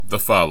The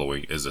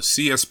following is a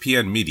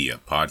CSPN Media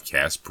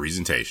podcast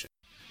presentation.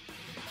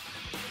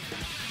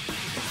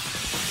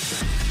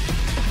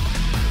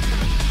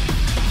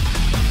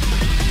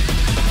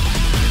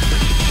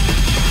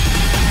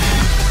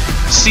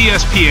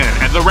 CSPN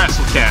and the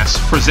WrestleCast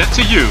present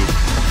to you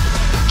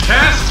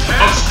Cast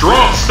of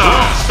Strong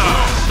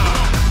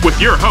Style with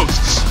your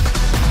hosts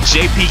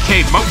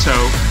JPK Moto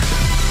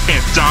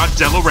and Don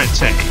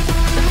DeLaurente.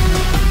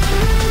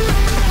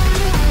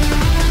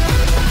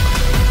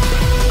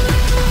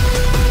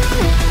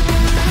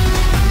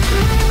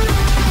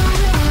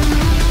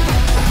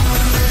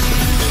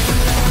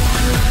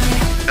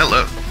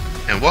 Hello,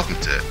 and welcome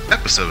to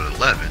episode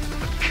 11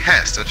 of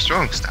Cast of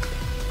Strong Style.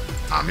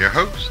 I'm your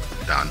host,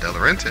 Don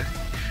DeLaurente,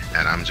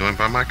 and I'm joined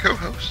by my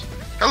co-host.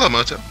 Hello,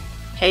 Moto.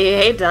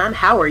 Hey, Don.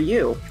 How are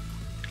you?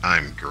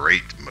 I'm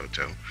great,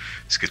 Moto.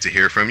 It's good to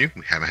hear from you.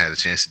 We haven't had a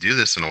chance to do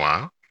this in a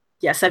while.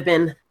 Yes, I've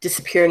been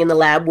disappearing in the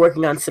lab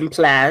working on some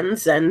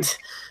plans, and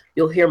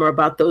you'll hear more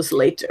about those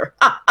later.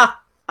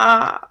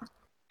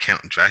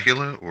 Count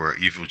Dracula or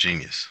Evil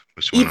Genius?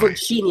 Which one Evil are you?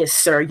 Genius,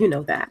 sir. You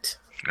know that.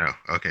 Oh,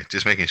 okay.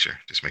 Just making sure.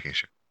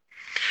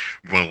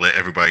 We want to let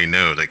everybody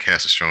know that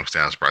Cast of Strong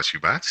Style is brought to you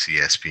by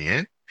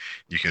CSPN.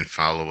 You can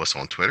follow us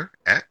on Twitter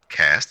at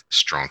Cast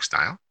Strong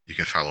Style. You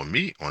can follow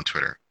me on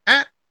Twitter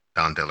at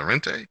Don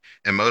DeLaurente.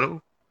 And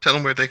Moto, tell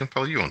them where they can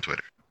follow you on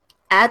Twitter.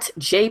 At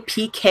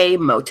JPK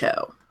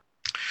Moto.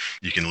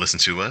 You can listen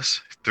to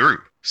us through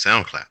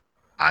SoundCloud,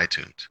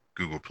 iTunes,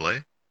 Google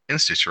Play, and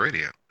Stitcher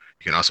Radio.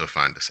 You can also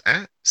find us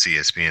at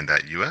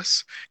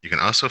cspn.us. You can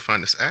also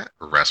find us at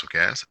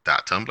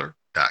wrestlecast.tumblr.com.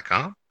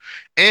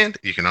 And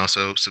you can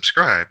also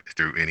subscribe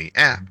through any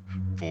app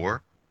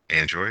for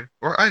Android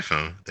or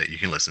iPhone that you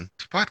can listen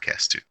to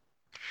podcasts to.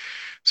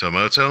 So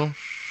Moto,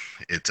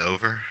 it's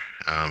over.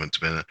 It's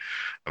been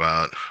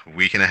about a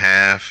week and a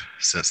half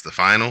since the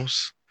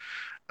finals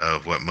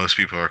of what most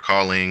people are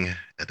calling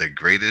the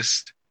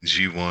greatest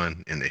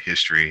G1 in the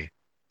history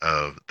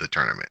of the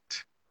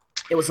tournament.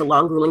 It was a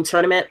long, grueling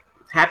tournament.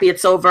 Happy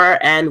it's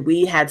over, and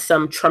we had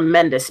some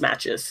tremendous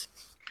matches.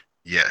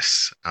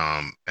 Yes.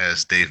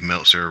 As Dave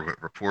Meltzer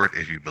would report,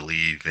 if you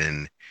believe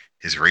in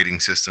his rating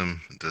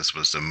system, this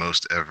was the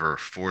most ever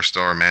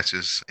 4-star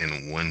matches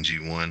in one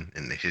G1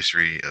 in the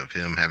history of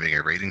him having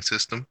a rating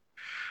system.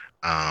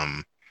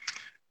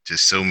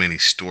 Just so many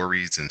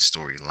stories and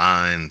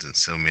storylines and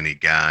so many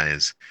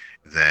guys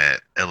that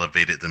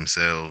elevated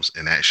themselves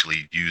and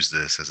actually used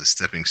this as a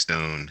stepping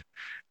stone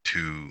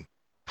to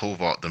pole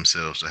vault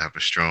themselves to have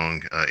a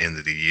strong end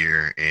of the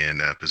year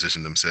and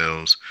position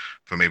themselves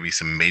for maybe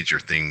some major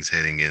things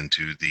heading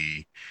into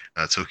the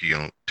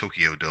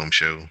Tokyo Dome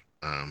show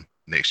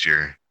next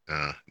year,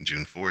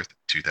 June 4th,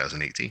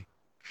 2018.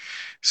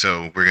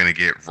 So we're going to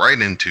get right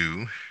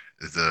into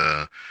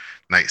the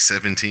night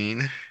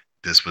 17.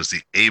 This was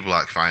the A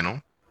block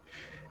final,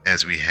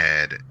 as we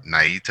had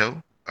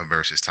Naito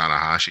versus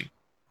Tanahashi.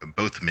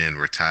 Both men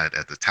were tied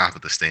at the top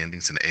of the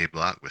standings in the A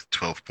block with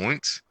 12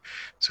 points.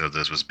 So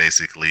this was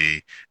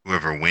basically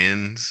whoever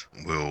wins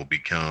will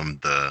become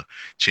the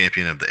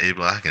champion of the A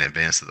block and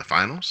advance to the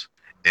finals.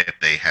 If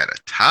they had a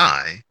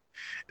tie,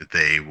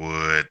 they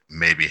would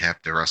maybe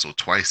have to wrestle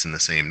twice in the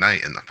same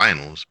night in the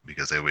finals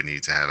because they would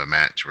need to have a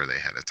match where they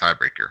had a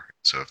tiebreaker.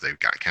 So if they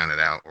got counted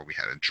out or we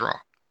had a draw.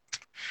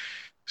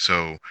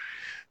 So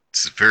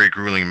it's a very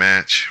grueling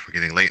match. We're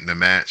getting late in the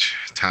match.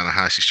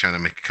 Tanahashi's trying to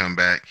make a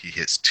comeback. He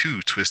hits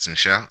 2 twists and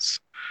shouts,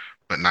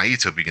 but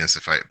Naito begins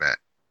to fight back.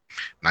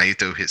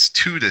 Naito hits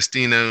 2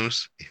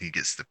 Destinos, and he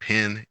gets the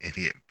pin, and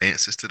he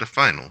advances to the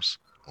finals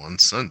on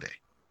Sunday.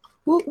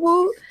 Woo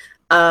woo.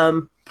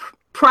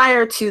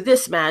 Prior to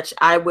this match,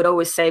 I would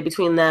always say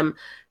between them,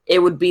 it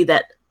would be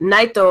that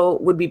Naito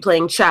would be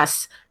playing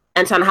chess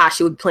and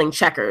Tanahashi would be playing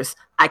checkers.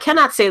 I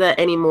cannot say that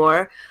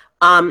anymore.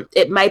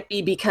 It might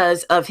be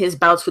because of his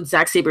bouts with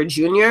Zack Sabre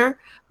Jr.,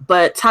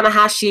 but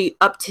Tanahashi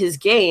upped his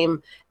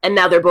game, and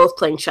now they're both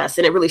playing chess,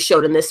 and it really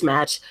showed in this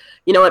match.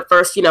 At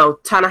first,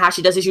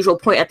 Tanahashi does his usual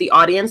point at the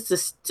audience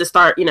to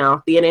start,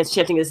 the audience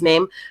chanting his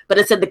name, but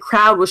instead the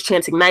crowd was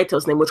chanting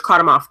Naito's name, which caught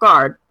him off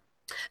guard.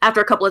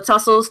 After a couple of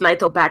tussles,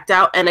 Naito backed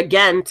out, and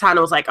again, Tana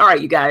was like, all right,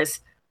 you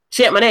guys,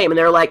 chant my name, and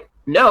they were like,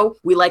 no,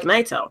 we like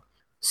Naito.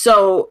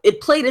 So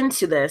it played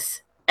into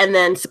this, and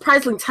then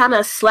surprisingly,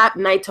 Tana slapped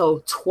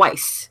Naito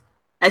twice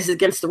as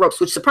against the ropes,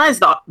 which surprised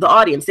the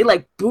audience. They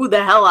booed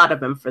the hell out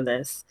of him for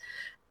this.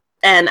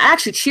 And I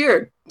actually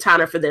cheered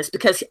Tana for this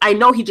because I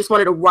know he just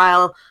wanted to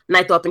rile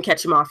Naito up and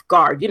catch him off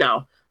guard.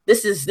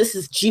 This is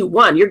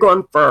G1. You're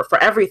going for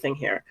everything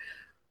here.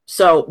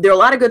 So there are a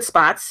lot of good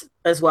spots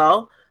as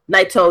well.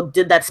 Naito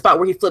did that spot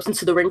where he flips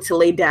into the ring to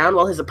lay down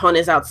while his opponent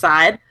is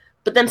outside.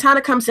 But then Tana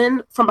comes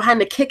in from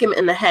behind to kick him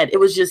in the head. It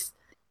was just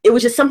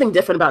something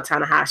different about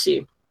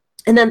Tanahashi.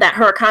 And then that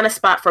Hurricane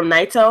spot from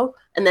Naito,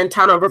 and then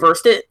Tana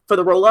reversed it for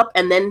the roll-up,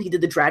 and then he did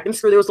the dragon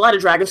screw. There was a lot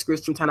of dragon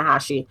screws from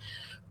Tanahashi.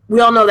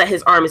 We all know that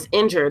his arm is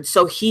injured,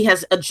 so he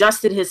has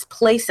adjusted his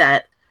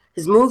playset,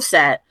 his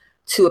moveset,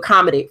 to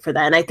accommodate for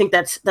that, and I think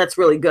that's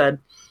really good.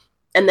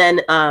 And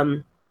then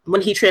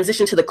when he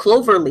transitioned to the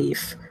clover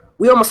leaf,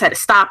 we almost had a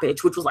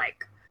stoppage, which was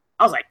like,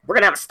 I was like, we're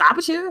going to have a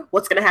stoppage here?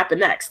 What's going to happen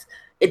next?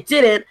 It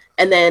didn't.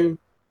 And then,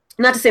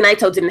 not to say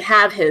Naito didn't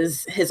have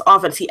his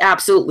offense. He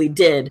absolutely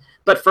did.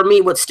 But for me,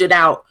 what stood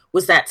out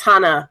was that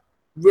Tana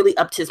really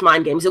upped his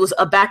mind games. It was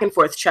a back and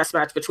forth chess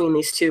match between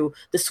these two.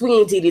 The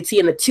swinging DDT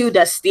and the two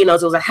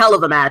Destinos. It was a hell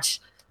of a match.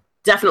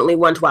 Definitely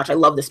one to watch. I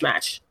love this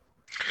match.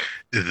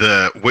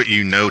 What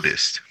you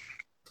noticed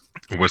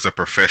was a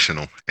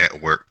professional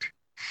at work,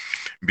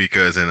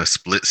 because in a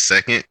split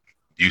second,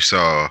 you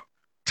saw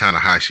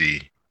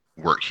Tanahashi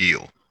work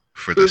heel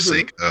for the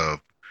sake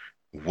of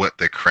what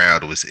the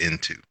crowd was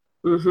into.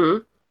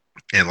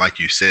 And like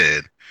you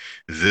said,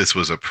 this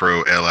was a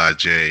pro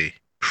LIJ,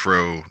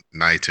 pro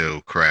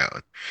Naito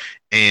crowd,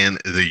 and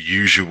the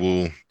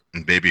usual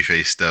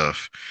babyface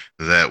stuff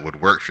that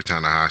would work for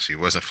Tanahashi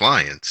wasn't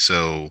flying.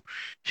 So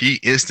he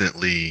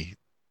instantly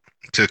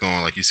took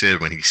on, like you said,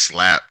 when he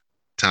slapped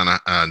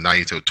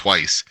Naito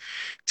twice,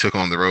 took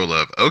on the roll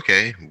up.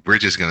 Okay, we're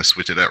just gonna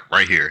switch it up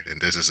right here, and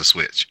this is a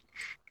switch.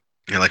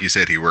 And like you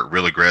said, he worked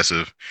real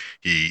aggressive.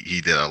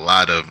 He did a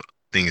lot of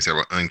things that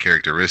were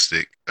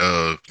uncharacteristic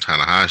of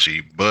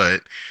Tanahashi,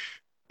 but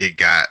it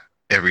got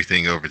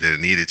everything over that it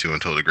needed to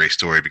and told a great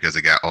story, because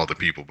it got all the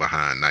people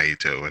behind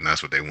Naito, and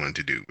that's what they wanted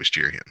to do, was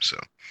cheer him. So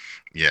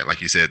yeah,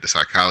 like you said, the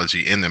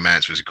psychology in the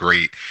match was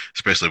great,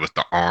 especially with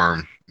the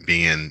arm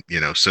being,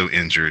 so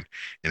injured,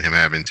 and him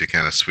having to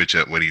kind of switch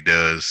up what he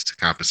does to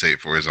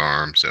compensate for his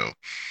arm. So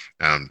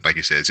like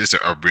you said, it's just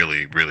a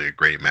really, really a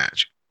great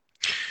match.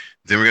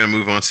 Then we're going to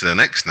move on to the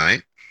next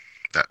night.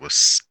 That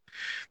was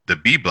the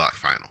B block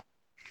final,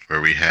 where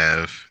we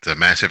have the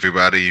match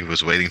everybody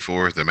was waiting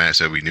for, the match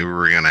that we knew we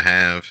were going to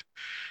have.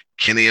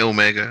 Kenny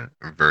Omega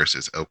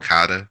versus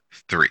Okada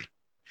 3.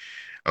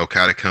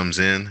 Okada comes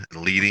in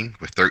leading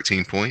with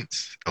 13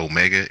 points.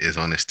 Omega is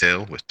on his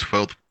tail with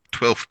 12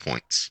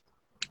 points.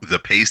 The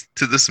pace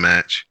to this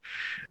match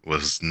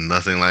was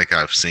nothing like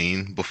I've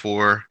seen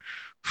before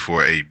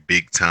for a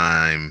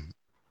big-time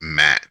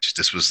match.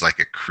 This was like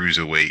a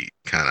cruiserweight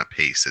kind of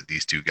pace that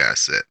these two guys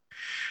set.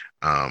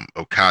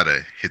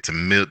 Okada hits the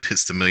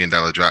 $1 million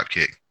drop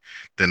kick.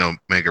 Then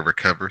Omega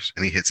recovers,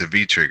 and he hits a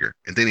V-trigger.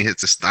 And then he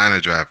hits a Steiner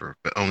driver,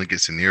 but only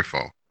gets a near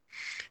fall.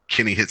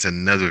 Kenny hits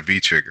another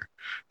V-trigger,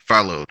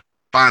 followed,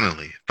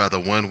 finally, by the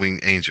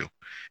one-winged angel.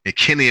 And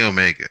Kenny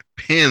Omega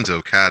pins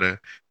Okada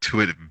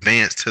to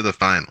advance to the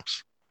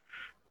finals.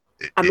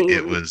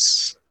 It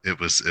was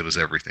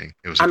everything.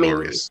 It was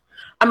glorious.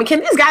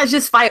 Can these guys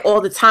just fight all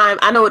the time?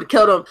 I know it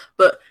killed them,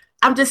 but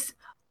I just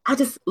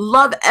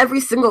love every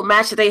single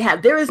match that they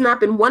have. There has not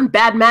been one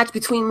bad match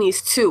between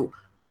these two.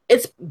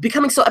 It's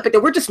becoming so epic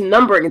that we're just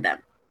numbering them.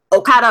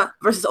 Okada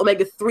versus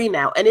Omega 3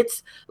 now. And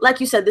it's,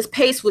 like you said, this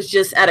pace was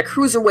just at a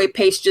cruiserweight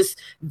pace, just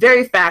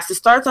very fast. It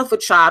starts off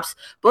with chops.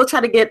 Both try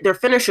to get their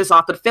finishers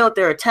off, but fail at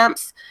their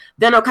attempts.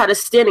 Then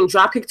Okada's standing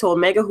dropkick to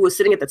Omega, who was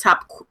sitting at the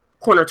top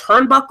corner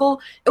turnbuckle.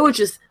 It was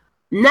just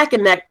neck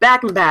and neck,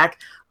 back and back.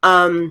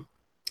 There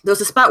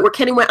was a spot where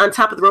Kenny went on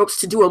top of the ropes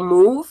to do a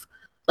move.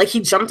 Like he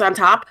jumped on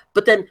top,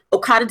 but then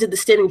Okada did the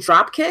standing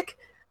dropkick.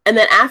 And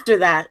then after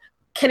that,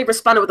 Kenny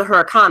responded with a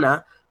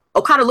Hurricane.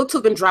 Okada looked to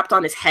have been dropped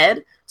on his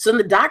head. So then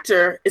the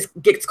doctor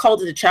gets called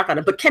to check on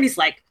him. But Kenny's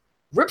like,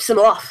 rips him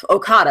off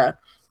Okada.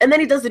 And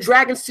then he does the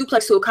dragon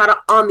suplex to Okada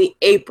on the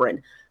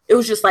apron. It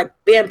was just like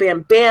bam,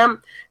 bam,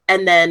 bam.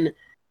 And then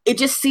it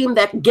just seemed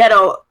that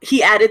Geto,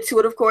 he added to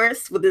it, of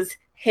course, with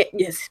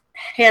his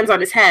hands on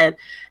his head.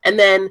 And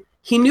then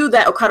he knew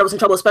that Okada was in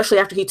trouble, especially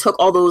after he took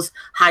all those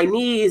high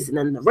knees and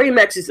then the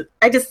Rainmexes.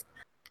 I just,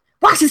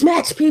 watch this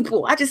match,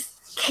 people. I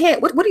just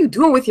can't. What are you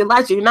doing with your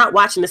lives? You're not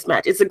watching this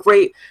match. It's a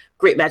great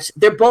match.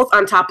 They're both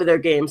on top of their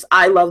games.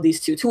 I love these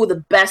two of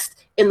the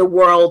best in the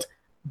world,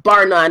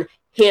 bar none,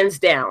 hands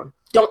down.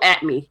 Don't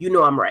at me. You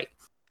know I'm right.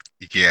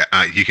 Yeah,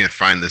 you can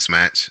find this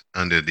match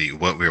under the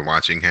What We're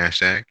Watching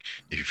hashtag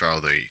if you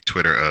follow the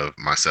Twitter of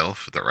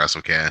myself, the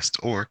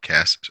WrestleCast, or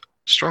Cast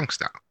Strong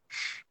Style.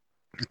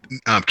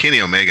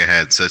 Kenny Omega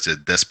had such a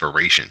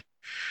desperation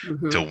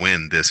to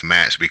win this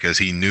match because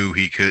he knew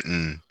he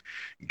couldn't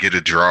get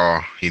a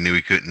draw. He knew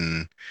he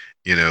couldn't,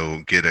 he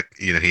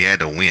had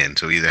to win.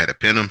 So he either had to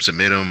pin him,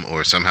 submit him,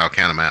 or somehow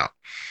count him out.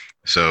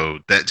 So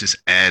that just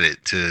added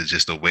to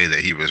just the way that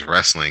he was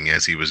wrestling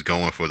as he was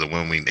going for the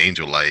one-winged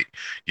angel,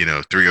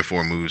 3 or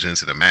 4 moves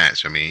into the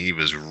match. I mean, he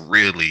was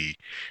really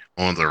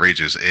on the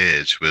razor's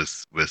edge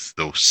with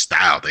the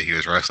style that he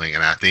was wrestling.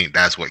 And I think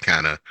that's what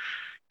kind of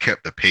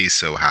kept the pace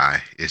so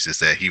high. It's just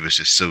that he was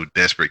just so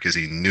desperate because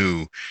he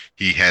knew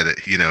he had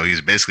he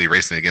was basically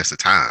racing against the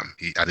time.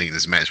 I think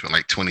this match went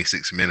like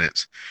 26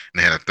 minutes and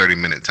they had a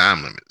 30-minute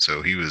time limit.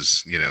 So he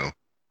was,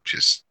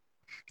 just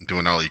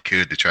doing all he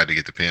could to try to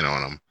get the pin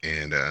on him.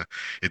 And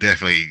it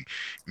definitely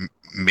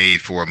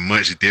made for a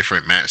much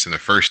different match than the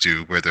first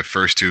two, where the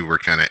first two were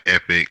kind of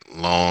epic,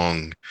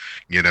 long,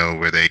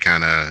 where they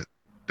kind of,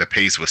 the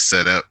pace was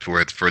set up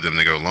for them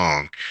to go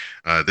long.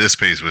 This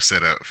pace was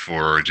set up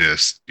for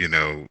just,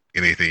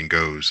 anything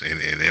goes, and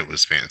it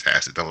was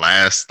fantastic. The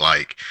last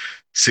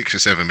 6 or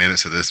 7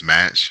 minutes of this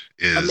match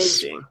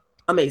is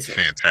amazing,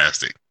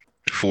 fantastic.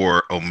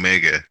 For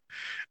Omega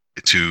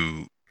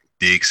to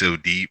dig so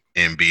deep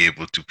and be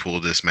able to pull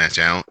this match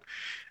out.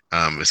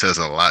 It says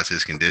a lot to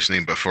his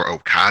conditioning, but for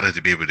Okada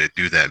to be able to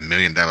do that $1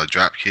 million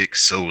drop kick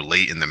so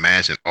late in the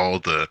match and all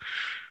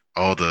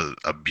the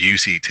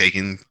abuse he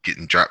taken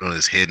getting dropped on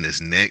his head and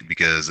his neck,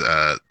 because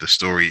the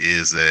story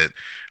is that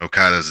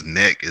Okada's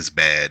neck is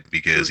bad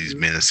because he's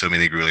been in so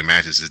many grueling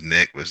matches. His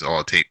neck was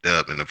all taped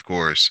up, and of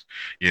course,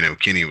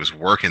 Kenny was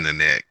working the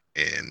neck,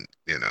 and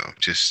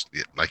just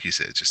like you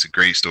said, just a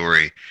great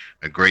story,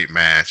 a great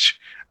match.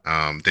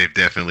 They've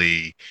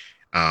definitely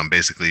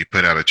basically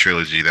put out a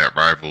trilogy that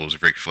rivals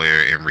Ric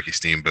Flair and Ricky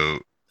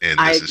Steamboat, and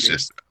this is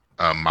just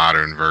a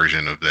modern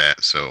version of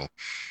that. So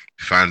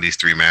find these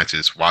 3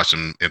 matches, watch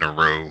them in a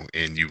row,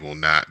 and you will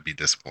not be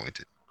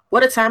disappointed.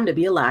 What a time to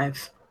be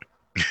alive.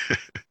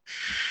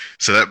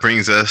 So that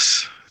brings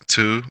us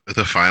to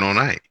the final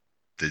night,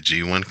 the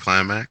G1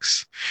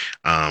 Climax.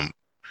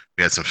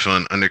 We had some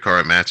fun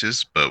undercard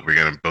matches, but we're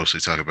going to mostly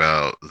talk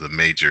about the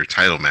major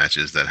title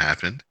matches that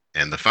happened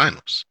and the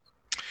finals.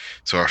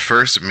 So our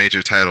first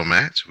major title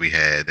match, we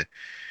had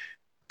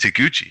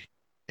Taguchi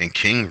and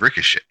King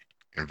Ricochet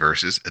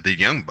versus the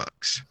Young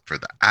Bucks for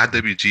the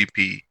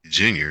IWGP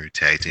Junior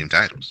Tag Team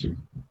titles.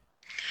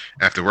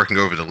 After working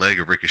over the leg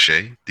of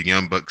Ricochet, the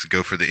Young Bucks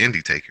go for the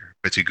Indie Taker,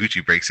 but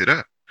Taguchi breaks it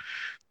up.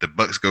 The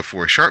Bucks go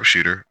for a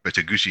sharpshooter, but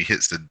Taguchi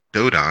hits the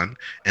Dodon,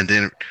 and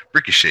then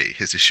Ricochet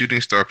hits the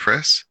Shooting Star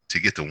Press to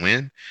get the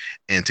win,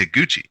 and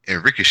Taguchi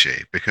and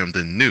Ricochet become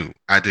the new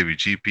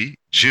IWGP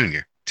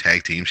Junior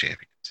Tag Team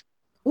Champions.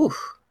 Ooh,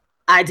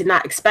 I did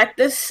not expect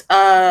this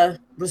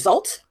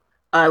result.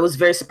 It was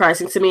very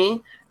surprising to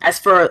me. As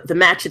for the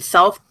match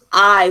itself,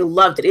 I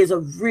loved it. It is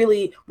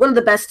one of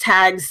the best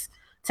tag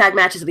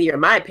matches of the year, in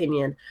my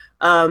opinion.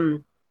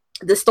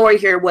 The story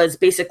here was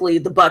basically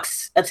the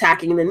Bucks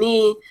attacking the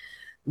knee,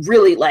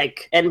 really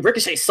and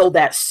Ricochet sold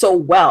that so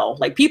well.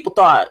 People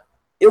thought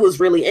it was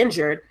really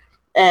injured.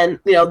 And,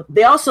 the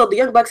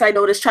Young Bucks, I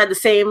noticed, tried the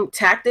same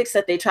tactics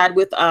that they tried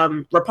with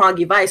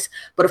Roppongi Vice,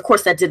 but of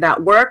course that did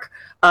not work.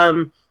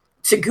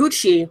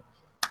 Taguchi,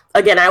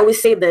 again, I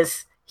always say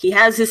this, he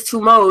has his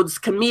 2 modes,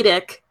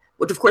 comedic,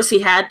 which of course he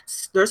had.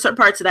 There are certain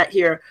parts of that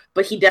here,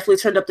 but he definitely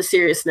turned up the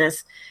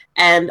seriousness.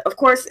 And of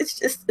course,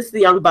 it's the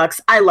Young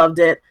Bucks. I loved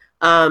it.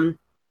 And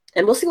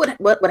we'll see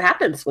what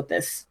happens with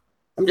this.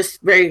 I'm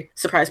just very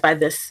surprised by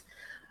this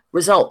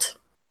result.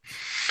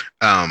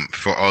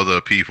 For all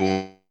the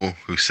people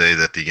who say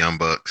that the Young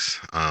Bucks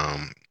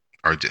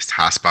are just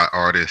hotspot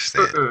artists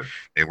and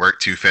they work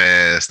too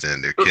fast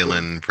and they're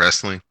killing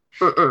wrestling,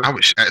 I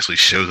would actually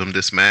show them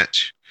this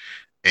match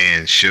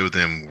and show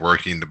them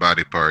working the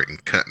body part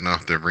and cutting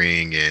off the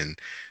ring and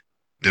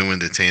doing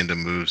the tandem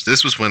moves.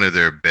 This was one of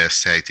their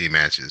best tag team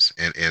matches,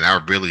 and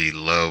I really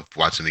love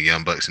watching the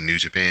Young Bucks in New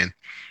Japan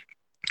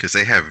because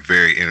they have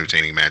very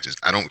entertaining matches.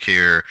 I don't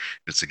care if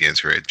it's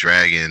against Red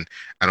Dragon.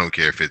 I don't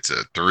care if it's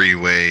a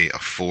 3-way, a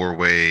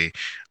 4-way,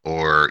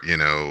 or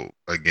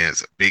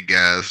against big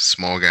guys,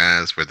 small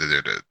guys, whether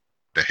they're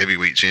the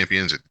heavyweight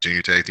champions or the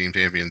junior tag team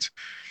champions.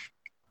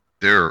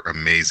 They're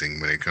amazing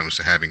when it comes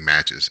to having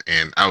matches,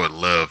 and I would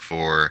love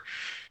for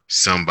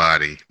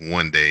somebody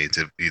one day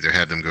to either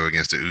have them go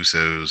against the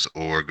Usos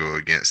or go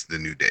against the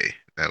New Day.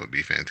 That would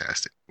be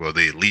fantastic. Well,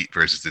 the Elite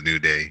versus the New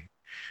Day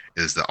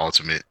is the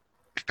ultimate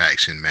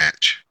faction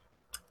match.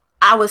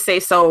 I would say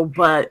so,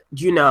 but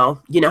you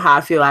know how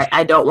I feel.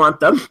 I don't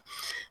want them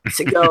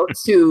to go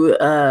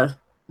to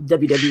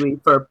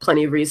WWE for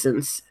plenty of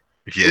reasons.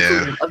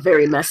 Yeah, a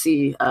very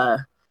messy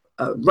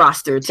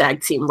roster,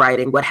 tag team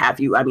writing, what have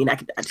you. I mean, I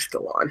just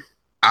go on.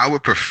 I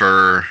would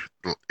prefer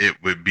it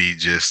would be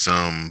just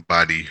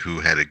somebody who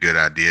had a good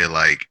idea,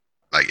 like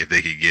if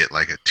they could get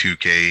a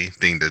 2K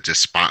thing to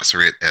just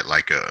sponsor it at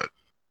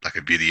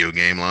a video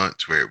game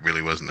launch where it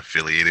really wasn't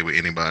affiliated with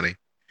anybody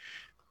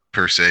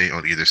per se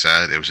on either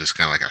side. It was just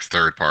kind of like a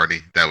third party.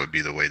 That would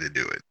be the way to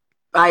do it.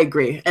 I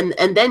agree. And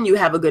then you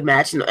have a good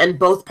match, and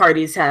both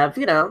parties have,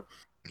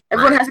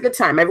 everyone has a good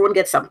time. Everyone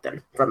gets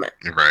something from it.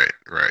 Right.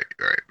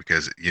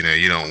 Because, you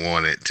don't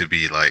want it to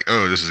be like,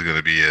 oh, this is going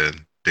to be a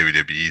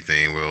WWE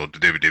thing. Well, the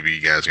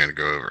WWE guys are going to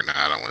go over. No,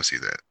 I don't want to see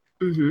that.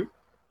 Mm-hmm.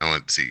 I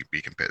want to see it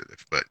be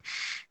competitive. But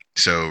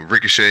so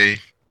Ricochet,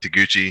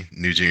 Taguchi,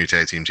 new junior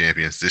tag team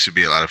champions. This should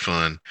be a lot of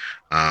fun.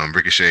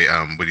 Ricochet,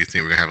 what do you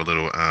think? We're going to have a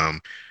little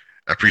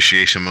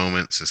appreciation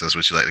moment, since that's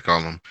what you like to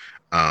call them.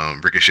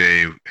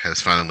 Ricochet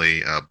has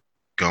finally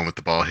gone with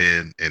the bald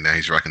head, and now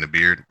he's rocking the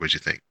beard. What'd you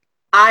think?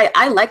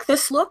 I like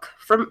this look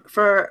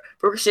for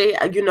Ricochet.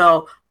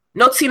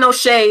 No tea, no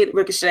shade,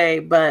 Ricochet,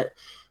 but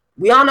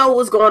we all know what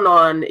was going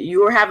on.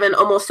 You were having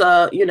almost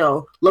a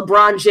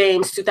LeBron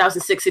James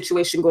 2006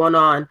 situation going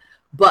on,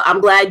 but I'm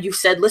glad you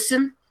said,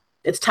 listen,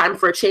 it's time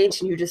for a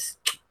change, and you just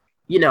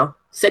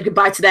said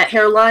goodbye to that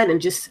hairline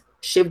and just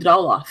shaved it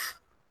all off.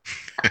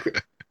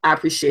 I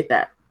appreciate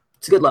that.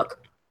 It's a good look.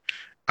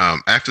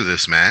 After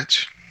this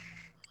match,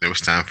 it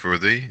was time for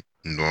the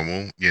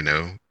normal,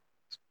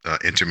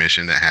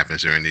 intermission that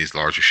happens during these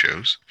larger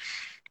shows.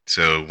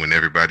 So when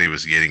everybody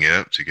was getting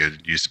up to go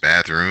use the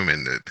bathroom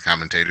and the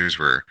commentators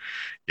were,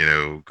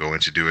 going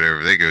to do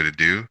whatever they go to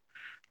do,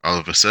 All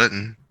of a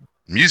sudden,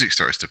 music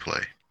starts to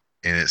play,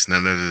 and it's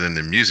none other than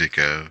the music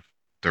of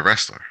the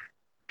wrestler,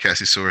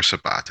 Kazuchika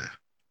Shibata.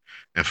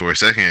 And for a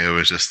second, it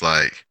was just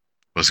like,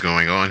 what's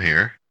going on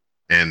here?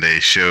 And they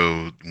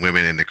showed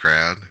women in the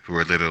crowd who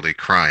were literally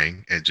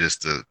crying at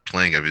just the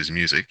playing of his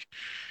music.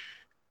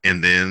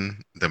 And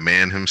then the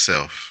man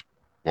himself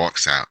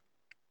walks out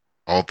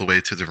all the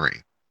way to the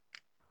ring,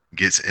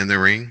 gets in the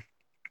ring,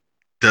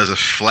 does a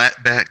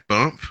flat back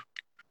bump,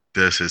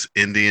 does his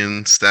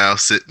Indian style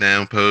sit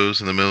down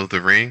pose in the middle of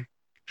the ring.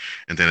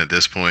 And then at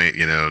this point,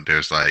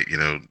 there's like,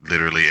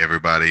 literally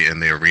everybody in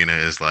the arena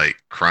is like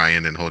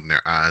crying and holding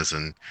their eyes.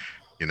 And,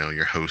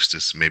 your host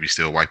is maybe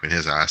still wiping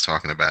his eyes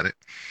talking about it.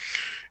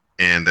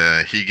 And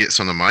he gets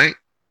on the mic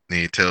and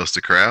he tells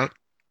the crowd,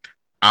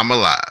 "I'm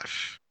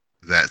alive.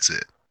 That's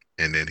it."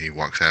 And then he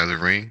walks out of the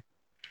ring,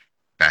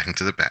 back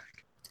into the back.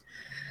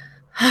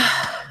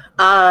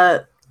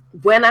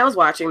 When I was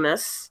watching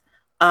this,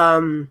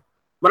 when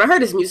I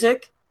heard his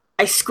music,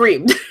 I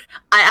screamed.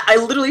 I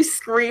literally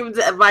screamed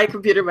at my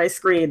computer, my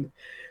screen,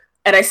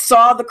 and I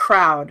saw the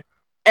crowd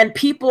and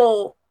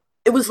people.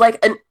 It was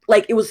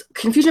it was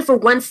confusion for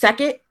 1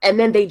 second, and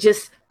then they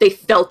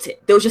felt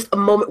it. There was just a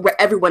moment where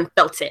everyone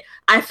felt it.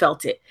 I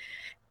felt it,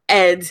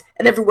 and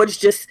everyone's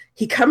just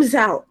he comes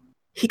out,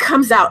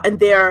 and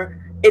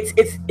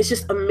it's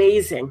just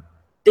amazing.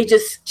 They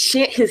just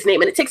chant his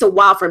name, and it takes a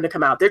while for him to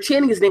come out. They're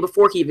chanting his name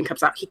before he even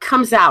comes out. He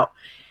comes out,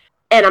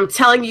 and I'm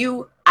telling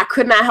you, I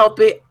could not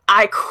help it.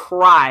 I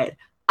cried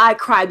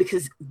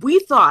because we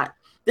thought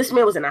this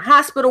man was in a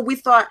hospital. We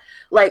thought,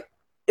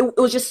 it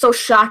was just so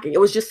shocking. It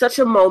was just such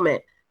a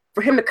moment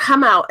for him to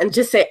come out and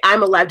just say,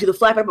 "I'm alive," do the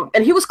flat back bump.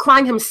 And he was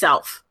crying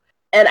himself.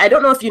 And I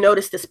don't know if you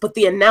noticed this, but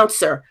the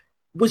announcer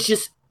was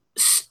just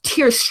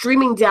tears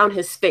streaming down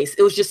his face.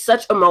 It was just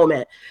such a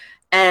moment.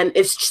 And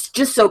it's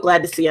just so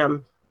glad to see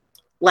him.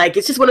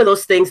 It's just one of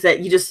those things that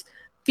you just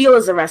feel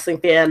as a wrestling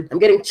fan. I'm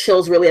getting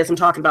chills really as I'm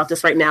talking about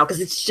this right now because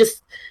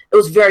it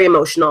was very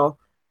emotional.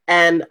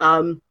 And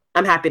I'm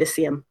happy to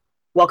see him.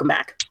 Welcome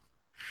back.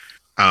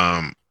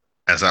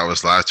 As I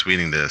was live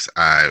tweeting this,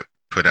 I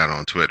put out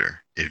on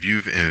Twitter, if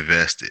you've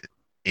invested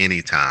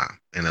any time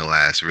in the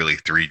last really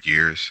 3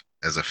 years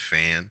as a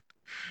fan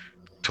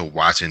to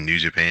watching New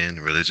Japan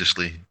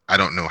religiously, I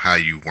don't know how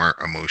you weren't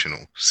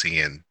emotional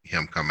seeing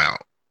him come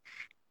out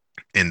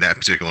in that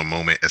particular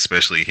moment,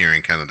 especially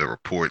hearing kind of the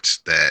reports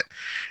that,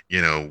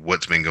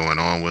 what's been going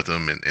on with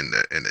him and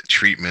the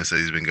treatments that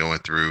he's been going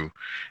through.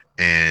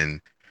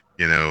 And,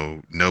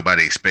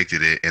 nobody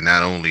expected it. And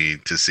not only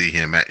to see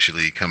him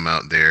actually come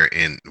out there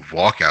and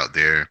walk out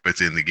there, but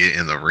then to get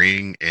in the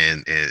ring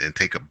and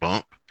take a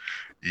bump.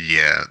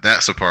 Yeah,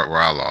 that's the part where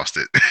I lost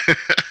it.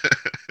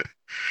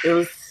 It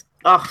was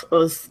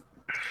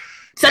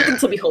something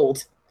to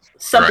behold.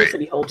 Something to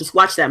behold. Just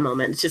watch that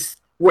moment. It's just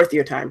worth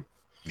your time.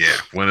 Yeah,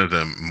 one of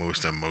the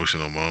most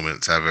emotional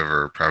moments I've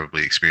ever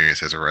probably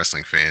experienced as a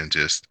wrestling fan.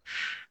 Just,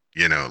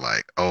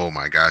 oh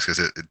my gosh,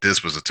 because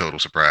this was a total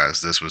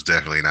surprise. This was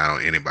definitely not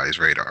on anybody's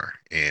radar.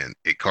 And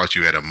it caught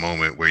you at a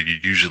moment where you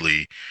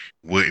usually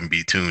wouldn't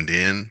be tuned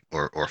in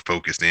or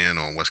focused in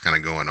on what's kind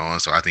of going on.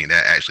 So I think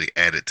that actually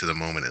added to the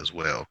moment as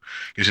well.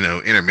 Because,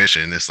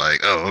 intermission, it's like,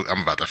 oh,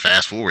 I'm about to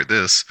fast forward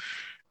this.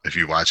 If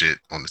you watch it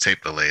on the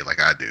tape delay like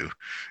I do.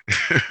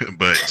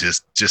 But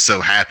just so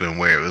happened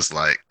where it was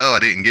like, oh, I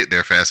didn't get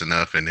there fast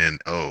enough, and then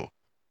oh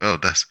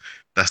that's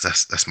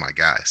my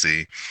guy.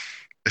 See,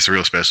 it's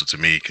real special to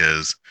me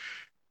because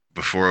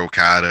before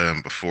Okada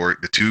and before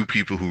the two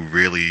people who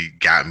really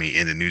got me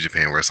into New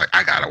Japan, where it's like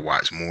I gotta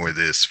watch more of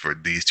this for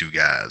these two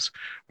guys,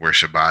 were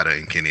Shibata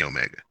and Kenny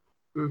Omega.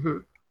 Mm-hmm.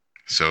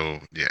 So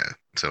yeah,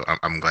 so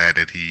I'm glad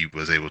that he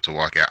was able to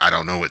walk out. I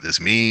don't know what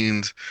this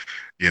means.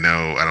 I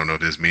don't know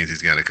if this means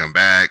he's going to come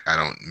back. I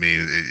don't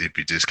mean if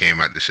he just came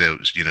out to show,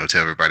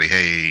 tell everybody,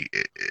 hey,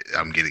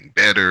 I'm getting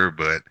better.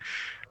 But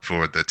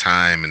for the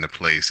time and the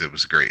place, it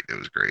was great. It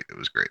was great. It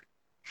was great.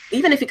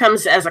 Even if he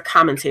comes as a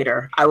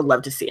commentator, I would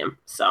love to see him.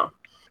 So,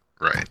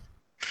 right.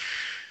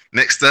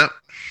 Next up,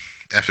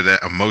 after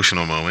that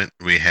emotional moment,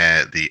 we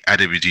had the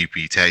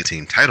IWGP Tag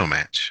Team title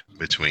match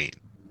between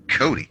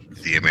Cody,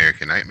 the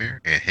American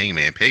Nightmare, and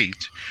Hangman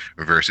Page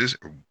versus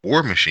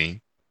War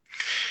Machine.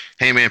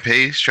 Hangman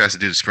Page tries to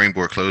do the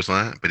springboard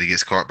clothesline, but he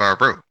gets caught by a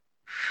rope.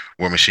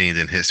 War Machine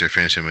then hits their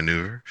finishing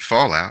maneuver,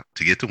 fall out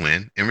to get the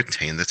win, and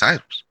retain the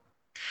titles.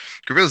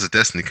 Guerrillas of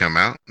Destiny come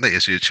out, and they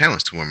issue a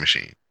challenge to War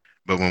Machine.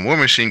 But when War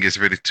Machine gets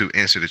ready to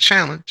answer the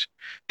challenge,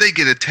 they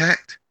get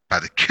attacked by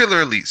the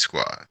Killer Elite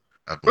Squad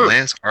of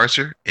Lance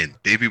Archer and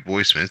Davey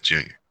Boy Smith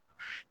Jr.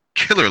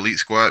 Killer Elite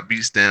Squad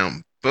beats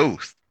down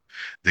both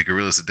the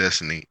Guerrillas of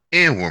Destiny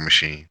and War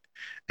Machine,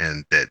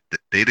 and that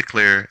they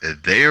declare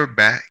that they are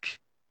back.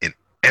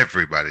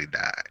 Everybody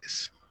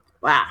dies.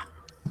 Wow.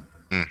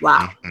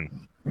 Wow.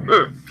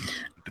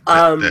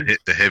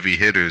 The heavy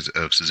hitters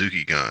of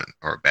Suzuki Gun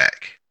are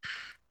back.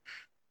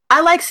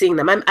 I like seeing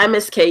them. I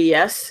miss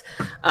KES.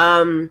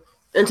 In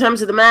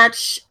terms of the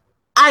match,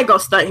 I ain't gonna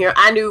stunt here.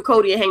 I knew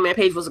Cody and Hangman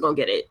Page wasn't gonna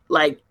get it.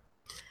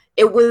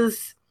 It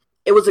was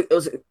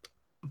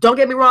don't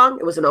get me wrong,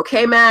 it was an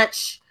okay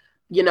match.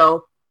 you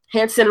know,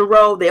 Hanson and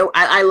Rowe,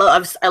 I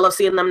love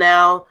seeing them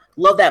now.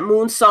 Love that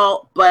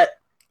moonsault, but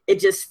it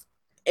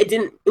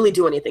didn't really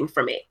do anything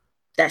for me.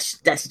 That's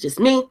just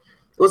me.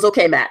 It was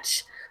okay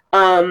match.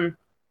 I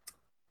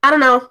don't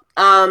know.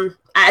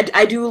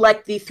 I do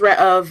like the threat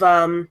of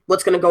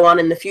what's going to go on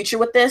in the future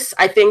with this.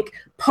 I think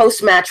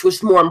post-match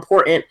was more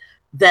important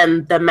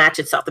than the match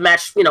itself. The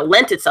match,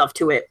 lent itself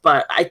to it,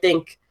 but I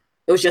think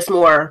it was just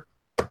more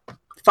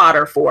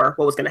fodder for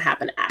what was going to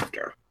happen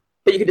after.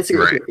 But you could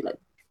disagree with me if you like.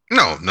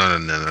 No.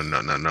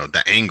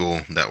 The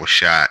angle that was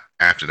shot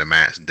after the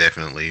match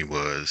definitely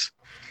was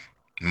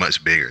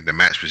much bigger. The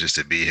match was just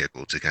a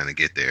vehicle to kind of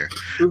get there.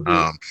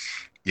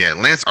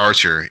 Mm-hmm. Lance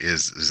Archer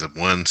is a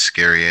one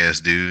scary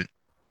ass dude,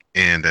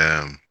 and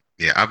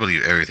I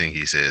believe everything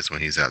he says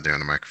when he's out there on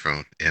the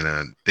microphone.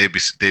 And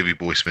Davey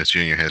Boy Smith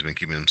Jr. has been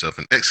keeping himself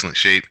in excellent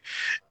shape,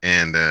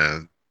 and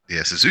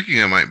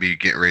Suzuki might be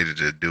getting ready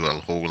to do a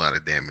whole lot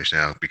of damage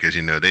now because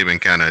they've been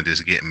kind of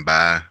just getting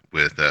by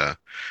with the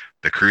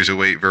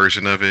cruiserweight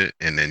version of it,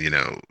 and then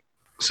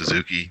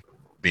Suzuki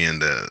being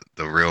the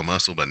real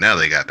muscle, but now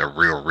they got the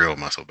real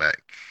muscle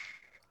back.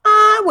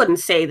 I wouldn't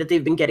say that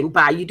they've been getting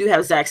by. You do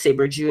have Zack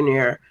Sabre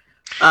Jr.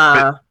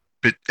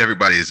 But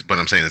what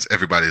I'm saying is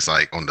everybody's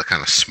like on the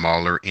kind of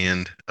smaller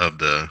end of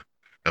the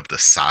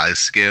size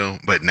scale.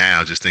 But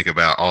now just think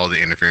about all the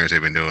interference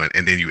they've been doing,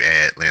 and then you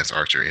add Lance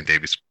Archer and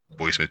Davey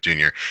Boy Smith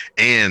Jr.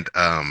 and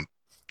the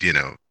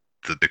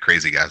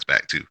crazy guys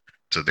back too.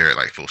 So they're at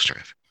like full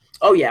strength.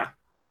 Oh yeah.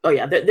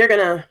 They're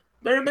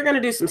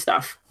gonna do some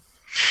stuff.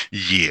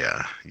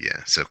 Yeah.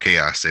 So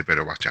Chaos, they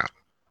better watch out.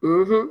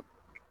 Mm-hmm.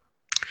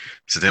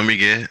 So then we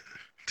get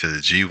to the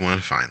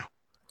G1 final.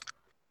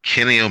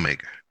 Kenny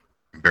Omega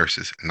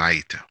versus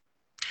Naito.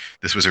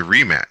 This was a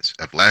rematch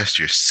of last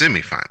year's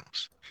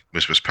semifinals,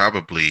 which was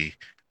probably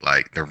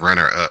like the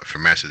runner-up for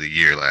match of the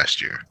year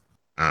last year.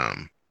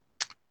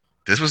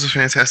 This was a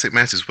fantastic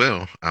match as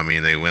well. I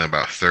mean, they went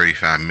about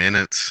 35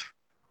 minutes.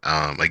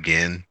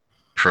 Again,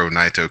 pro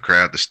Naito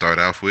crowd to start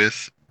off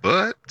with,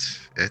 but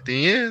at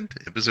the end,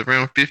 it was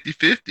around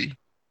 50-50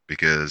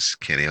 because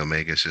Kenny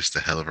Omega is just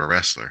a hell of a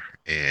wrestler,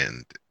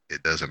 and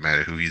it doesn't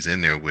matter who he's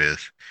in there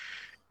with.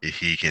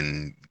 He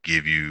can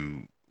give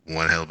you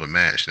one hell of a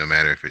match, no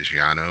matter if it's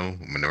Yano,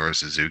 Minoru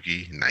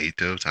Suzuki,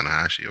 Naito,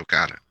 Tanahashi,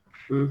 Okada.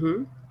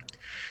 Mm-hmm.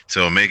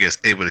 So Omega is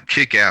able to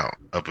kick out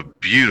of a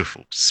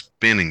beautiful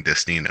spinning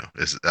Destino.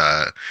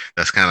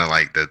 That's kind of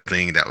like the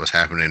thing that was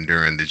happening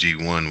during the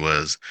G1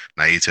 was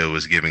Naito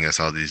was giving us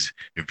all these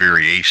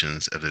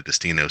variations of the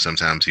Destino.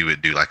 Sometimes he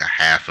would do like a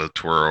half a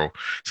twirl.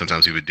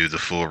 Sometimes he would do the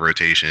full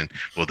rotation.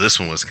 Well, this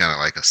one was kind of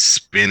like a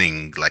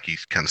spinning, like he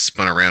kind of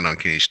spun around on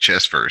Kenny's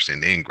chest first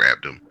and then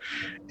grabbed him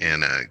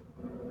and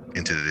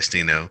into the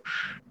Destino.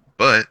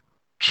 But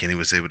Kenny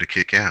was able to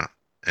kick out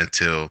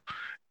until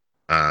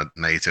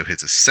Naito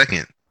hits a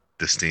second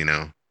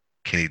Destino.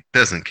 Kenny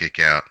doesn't kick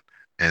out,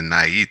 and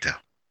Naito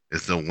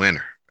is the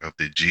winner of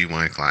the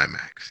G1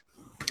 Climax.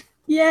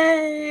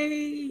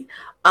 Yay!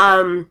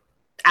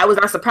 I was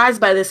not surprised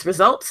by this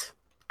result.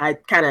 I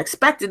kind of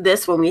expected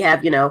this when we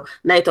have,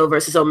 Naito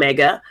versus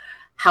Omega.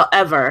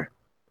 However,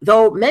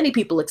 though many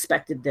people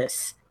expected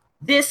this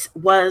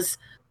was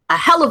a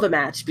hell of a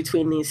match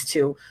between these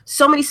two.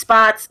 So many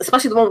spots,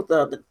 especially the one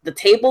with the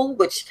table,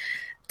 which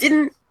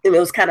it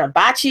was kind of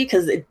botchy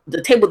because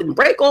the table didn't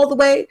break all the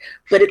way,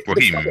 but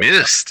he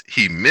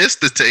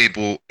missed the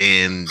table,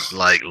 and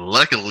like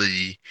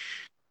luckily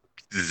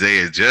they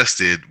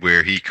adjusted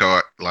where he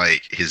caught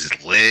like his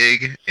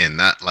leg and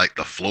not like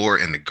the floor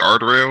and the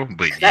guardrail.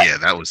 But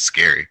that was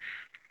scary.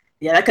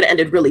 Yeah, that could have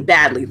ended really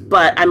badly.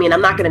 But I mean,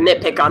 I'm not going to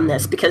nitpick on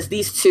this because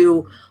these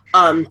two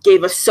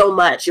gave us so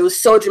much. It was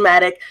so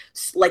dramatic,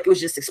 like it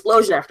was just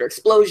explosion after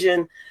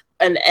explosion.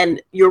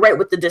 And you're right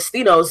with the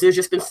Destinos. There's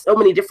just been so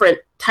many different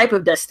type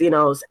of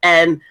Destinos,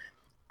 and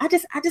I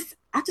just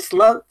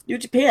love New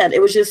Japan.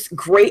 It was just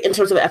great in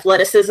terms of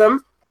athleticism.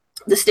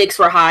 The stakes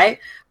were high.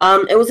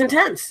 It was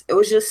intense. It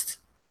was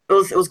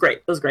great.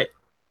 It was great.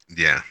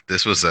 Yeah,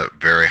 this was a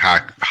very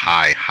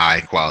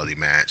high quality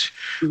match.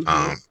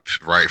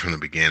 Mm-hmm. Right from the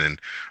beginning.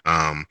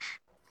 A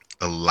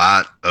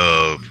lot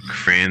of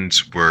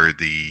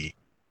cringe-worthy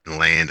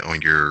land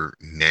on your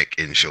neck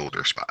and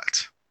shoulder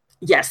spots.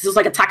 Yes, it was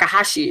like a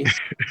Takahashi,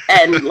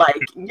 and like,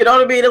 you know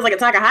what I mean? It was like a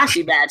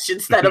Takahashi match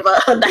instead of a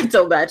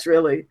Naito match,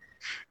 really.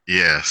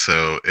 Yeah,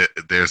 so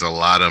there's a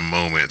lot of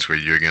moments where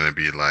you're going to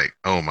be like,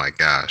 oh my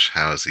gosh,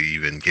 how is he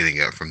even getting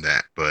up from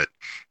that? But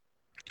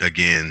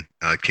again,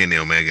 Kenny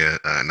Omega,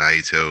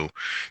 Naito,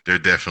 they're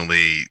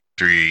definitely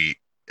two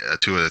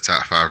of the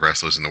top 5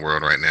 wrestlers in the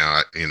world right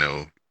now.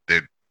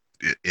 They're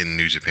in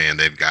New Japan.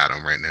 They've got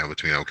them right now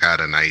between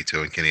Okada,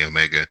 Naito, and Kenny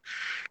Omega.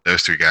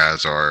 Those 3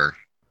 guys are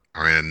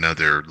in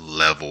another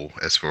level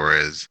as far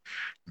as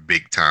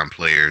big time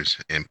players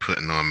and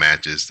putting on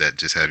matches that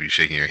just have you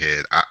shaking your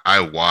head.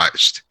 I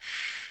watched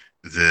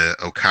the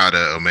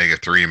Okada Omega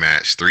 3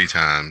 match 3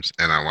 times,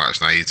 and I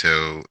watched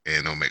Naito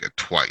and Omega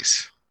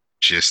twice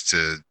just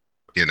to,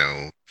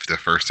 the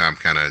first time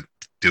kind of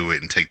do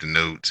it and take the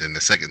notes, and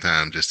the second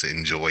time just to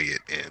enjoy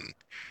it and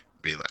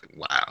be like,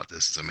 wow,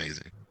 this is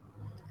amazing.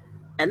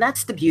 And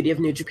that's the beauty of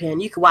New Japan.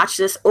 You can watch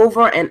this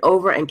over and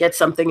over and get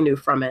something new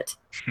from it.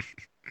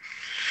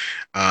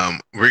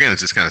 We're going to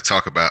just kind of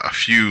talk about a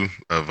few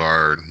of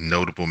our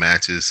notable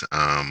matches.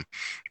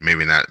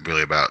 Maybe not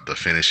really about the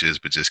finishes,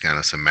 but just kind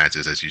of some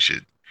matches that you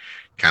should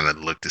kind of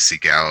look to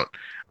seek out.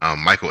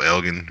 Michael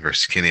Elgin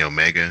versus Kenny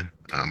Omega.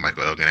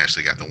 Michael Elgin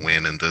actually got the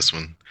win in this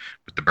one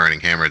with the Burning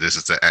Hammer. This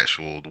is the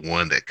actual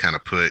one that kind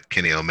of put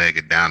Kenny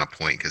Omega down a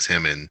point because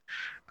him and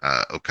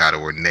Okada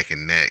were neck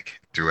and neck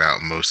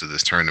throughout most of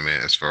this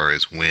tournament as far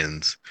as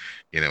wins.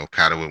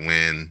 Okada would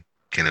win,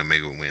 Kenny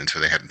Omega would win, so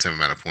they had the same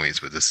amount of points,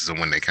 but this is the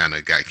one that kind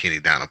of got Kenny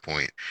down a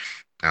point.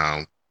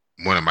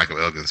 One of Michael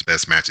Elgin's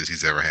best matches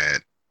he's ever had.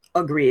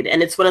 Agreed.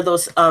 And it's one of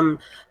those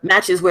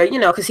matches where,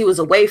 because he was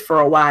away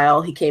for a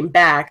while, he came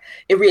back.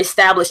 It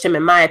reestablished him,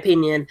 in my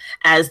opinion,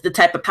 as the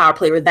type of power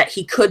player that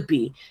he could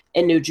be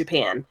in New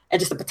Japan and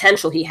just the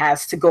potential he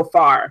has to go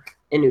far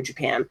in New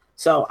Japan.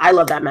 So I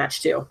love that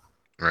match too.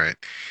 Right.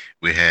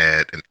 We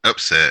had an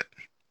upset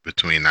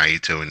between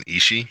Naito and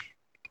Ishii,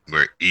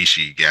 where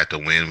Ishii got the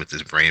win with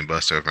his brain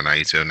buster over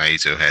Naito.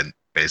 Naito had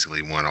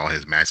basically won all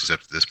his matches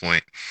up to this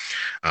point.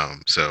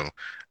 Ishii,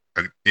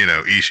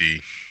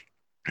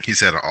 he's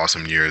had an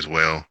awesome year as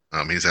well.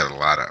 He's had a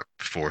lot of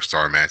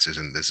 4-star matches,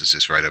 and this is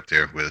just right up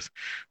there with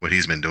what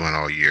he's been doing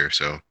all year.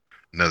 So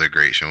another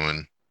great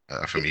showing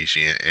from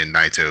Ishii, and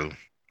Naito,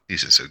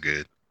 he's just so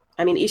good.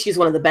 I mean, Ishii's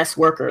one of the best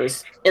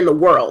workers in the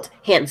world,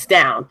 hands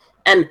down,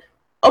 and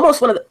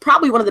almost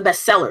probably one of the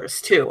best sellers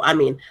too. I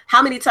mean,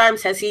 how many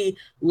times has he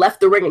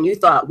left the ring and you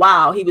thought,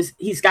 wow,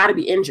 he's got to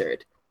be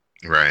injured,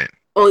 right?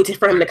 Only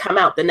for him to come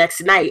out the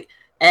next night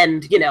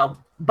and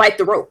bite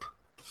the rope.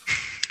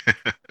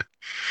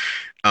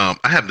 I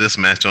have this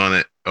match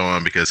on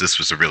because this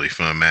was a really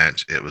fun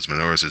match. It was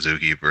Minoru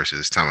Suzuki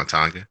versus Tama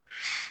Tonga.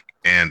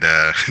 And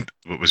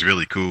what was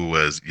really cool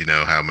was,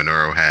 how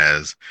Minoru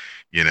has,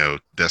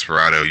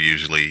 Desperado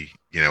usually,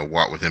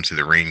 walk with him to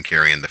the ring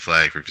carrying the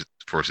flag for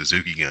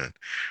Suzuki Gun.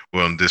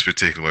 Well, in this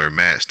particular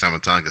match, Tama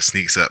Tonga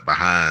sneaks up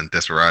behind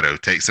Desperado,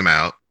 takes him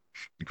out,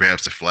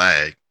 grabs the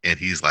flag, and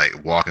he's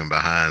like walking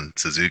behind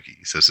Suzuki.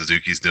 So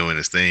Suzuki's doing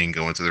his thing,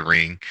 going to the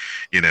ring,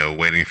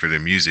 waiting for the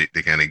music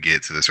to kind of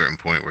get to the certain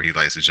point where he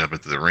likes to jump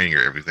into the ring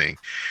or everything.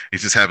 He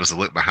just happens to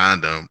look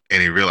behind him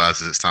and he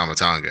realizes it's Tama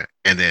Tonga.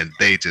 And then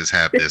they just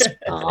have this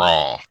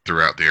brawl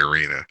throughout the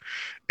arena.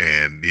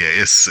 And yeah,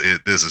 this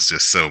is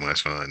just so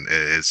much fun.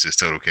 It's just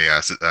total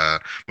chaos.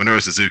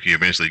 Minoru Suzuki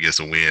eventually gets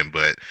a win,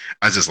 but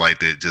I just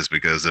liked it just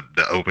because of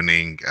the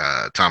opening,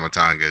 Tama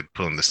Tonga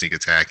pulling the sneak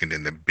attack, and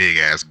then the big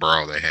ass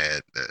brawl they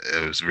had.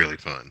 It was really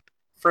fun.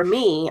 For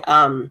me,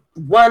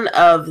 one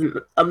of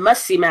a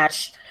must see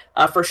match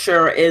for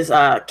sure is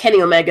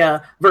Kenny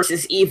Omega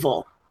versus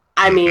Evil.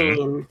 I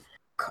mean,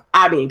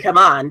 come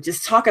on,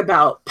 just talk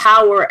about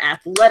power,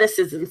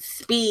 athleticism,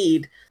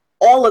 speed.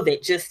 All of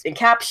it just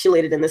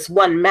encapsulated in this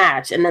one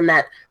match. And then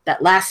that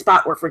last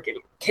spot where freaking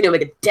Kenny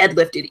Omega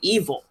deadlifted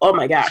Evil. Oh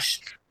my gosh.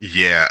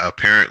 Yeah,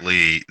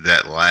 apparently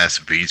that last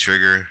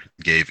V-trigger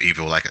gave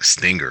Evil like a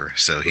stinger.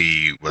 So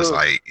he was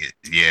a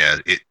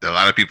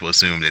lot of people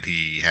assumed that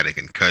he had a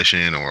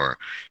concussion or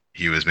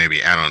he was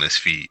maybe out on his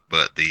feet.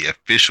 But the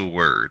official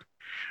word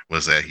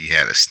was that he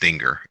had a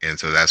stinger. And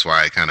so that's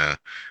why it kind of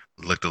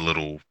looked a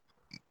little,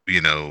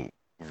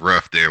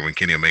 rough there when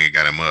Kenny Omega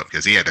got him up,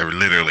 because he had to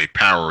literally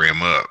power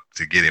him up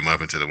to get him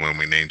up into the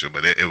one-winged angel.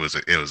 But it was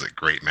a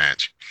great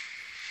match.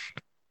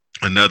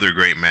 Another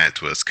great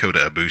match was Kota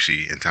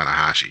Ibushi and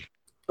Tanahashi.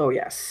 Oh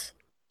yes.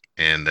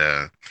 And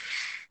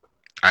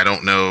I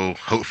don't know,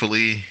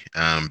 hopefully,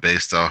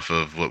 based off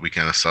of what we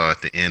kind of saw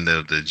at the end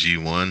of the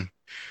G1,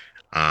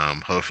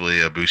 hopefully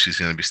Ibushi's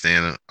going to be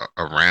staying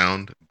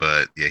around.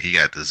 But yeah, he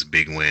got this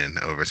big win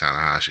over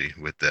Tanahashi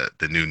with the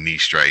new knee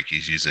strike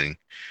he's using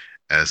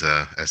as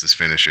his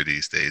finisher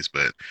these days.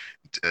 But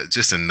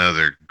just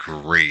another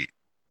great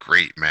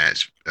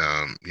match.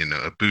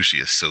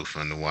 Ibushi is so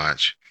fun to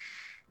watch.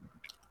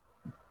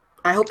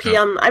 I hope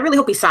I really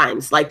hope he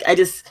signs. Like, I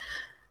just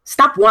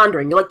stop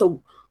wandering. You're like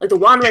the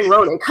wandering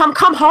Ronin. Come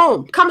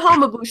home,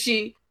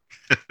 Ibushi.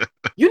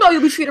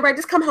 You'll be treated right.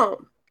 Just come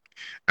home.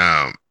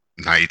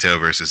 Naito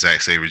versus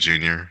Zack Sabre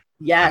Jr.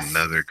 Yes,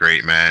 another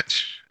great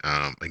match.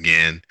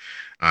 Again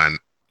on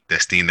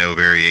Destino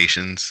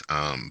variations.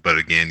 But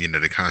again,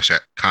 the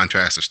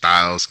contrast of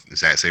styles.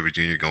 Zack Sabre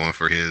Jr. going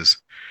for his,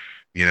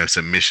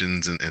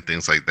 submissions and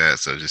things like that.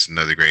 So just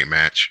another great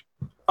match.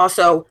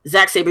 Also,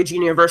 Zack Sabre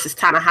Jr. versus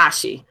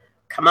Tanahashi.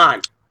 Come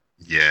on.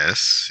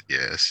 Yes.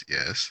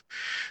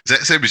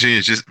 Zack Sabre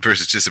Jr.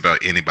 versus just about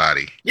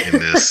anybody in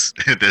this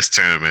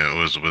tournament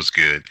was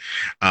good.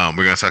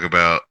 We're gonna talk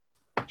about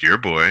your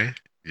boy,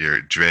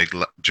 your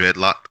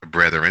dreadlocked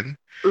brethren,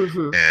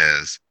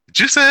 as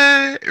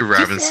Juicy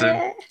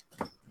Robinson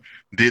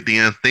did the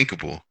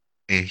unthinkable,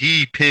 and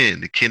he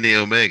pinned Kenny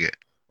Omega.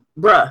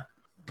 Bruh,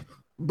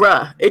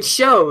 it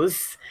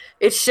shows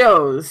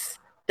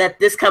that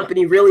this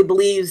company really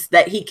believes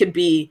that he could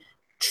be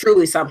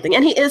truly something,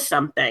 and he is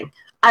something.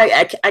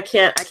 I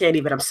can't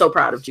even. I'm so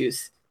proud of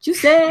Juicy.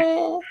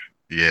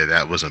 Yeah,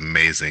 that was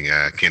amazing.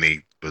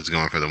 Kenny was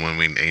going for the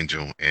one-winged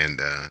angel, and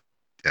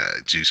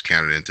Juice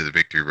countered into the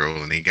victory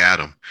roll, and he got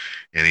him.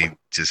 And he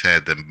just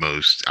had the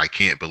most, I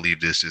can't believe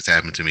this just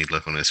happened to me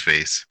look on his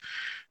face.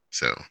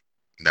 So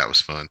that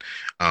was fun.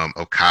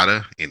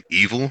 Okada and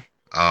Evil.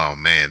 Oh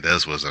man,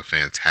 this was a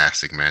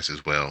fantastic match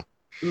as well.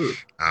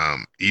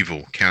 Mm.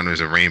 Evil counters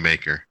a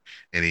Rainmaker,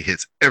 and he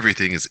hits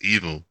everything as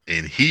Evil,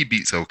 and he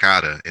beats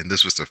Okada. And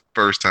this was the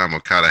first time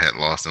Okada had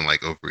lost in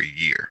like over a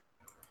year.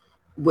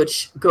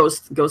 Which goes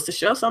to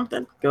show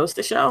something. Goes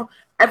to show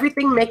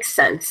everything makes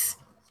sense.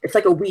 It's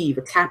like a weave,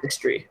 a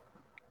tapestry.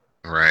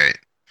 Right.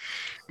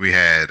 We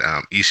had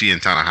Ishii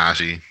and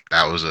Tanahashi.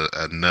 That was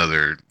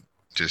another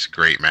just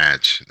great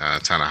match.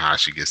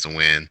 Tanahashi gets the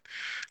win.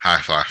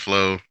 High Fly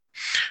Flow.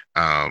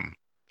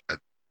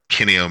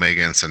 Kenny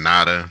Omega and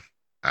Sonata.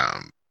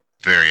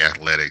 Very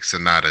athletic.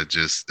 Sonata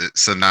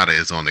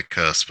is on the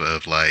cusp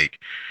of like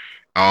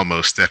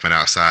almost stepping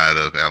outside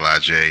of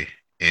LIJ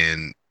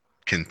and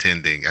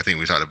contending. I think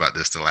we talked about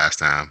this the last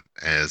time.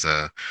 As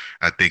I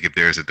think if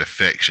there's a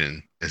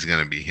defection, it's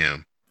gonna be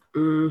him.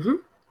 Mm-hmm.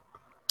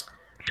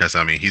 Because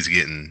I mean, he's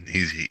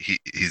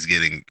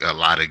getting a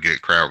lot of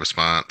good crowd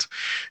response,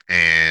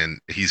 and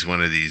he's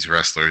one of these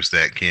wrestlers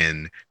that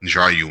can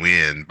draw you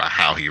in by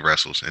how he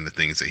wrestles and the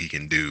things that he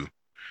can do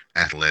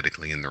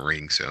athletically in the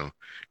ring. So,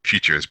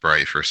 future is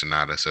bright for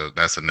Sonata. So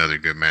that's another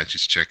good match to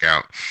check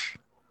out.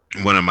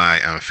 One of my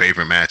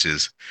favorite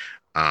matches,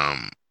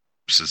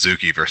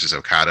 Suzuki versus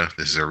Okada.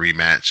 This is a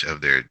rematch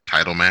of their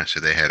title match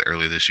that they had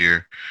earlier this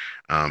year.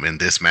 In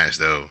this match,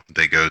 though,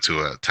 they go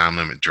to a time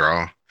limit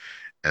draw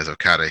as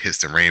Okada hits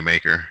the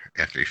Rainmaker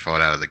after he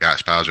fought out of the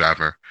Gotch pile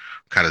driver.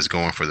 Okada's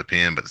going for the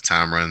pin, but the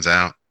time runs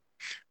out.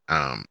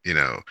 I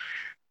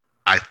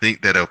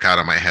think that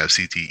Okada might have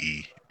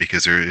CTE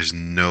because there is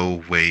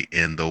no way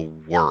in the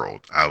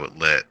world I would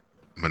let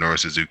Minoru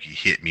Suzuki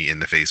hit me in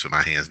the face with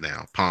my hands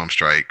down, palm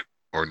strike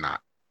or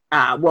not.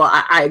 Well,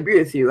 I agree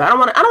with you. I don't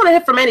want to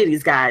hit from any of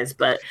these guys,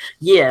 but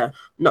yeah,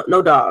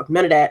 no dog,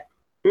 none of that.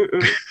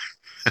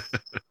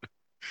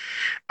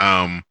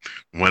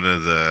 One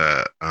of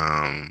the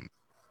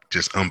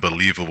just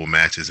unbelievable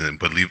matches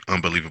and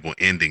unbelievable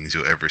endings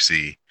you'll ever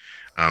see.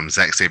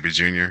 Zack Sabre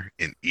Jr.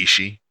 and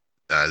Ishii.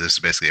 This is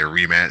basically a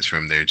rematch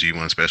from their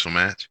G1 special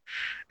match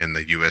in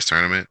the U.S.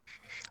 tournament.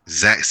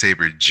 Zack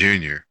Sabre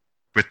Jr.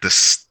 with the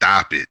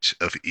stoppage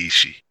of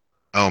Ishii.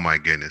 Oh my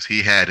goodness,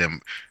 he had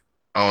him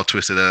all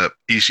twisted up.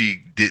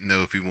 Ishii didn't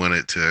know if he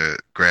wanted to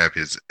grab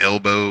his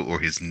elbow or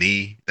his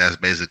knee. That's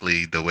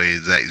basically the way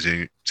Zack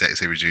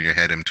Sabre Jr.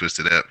 had him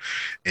twisted up.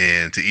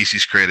 And to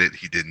Ishii's credit,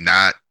 he did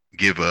not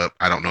give up.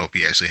 I don't know if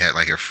he actually had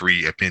like a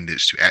free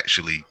appendage to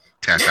actually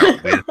tap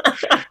out with,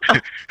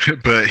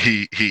 but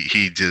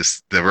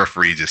the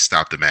referee just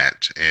stopped the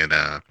match. And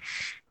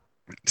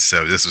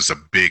so this was a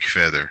big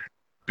feather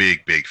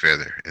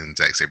in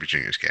Zack Sabre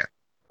Jr.'s cap.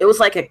 It was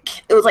like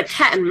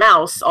cat and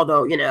mouse,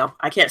 although,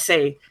 I can't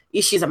say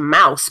Ishii's a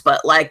mouse,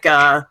 but like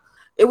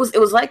it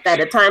was like that.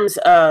 At times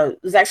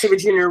Zack Sabre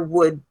Jr.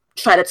 would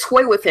try to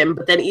toy with him,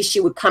 but then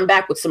Ishii would come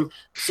back with some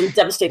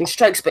devastating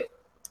strikes. But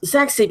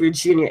Zack Sabre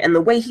Jr. and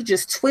the way he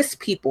just twists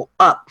people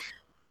up,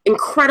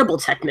 incredible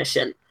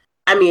technician.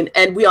 I mean,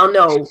 and we all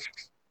know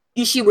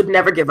Ishii would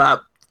never give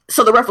up.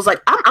 So the ref was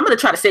like, I'm going to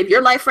try to save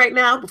your life right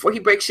now before he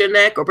breaks your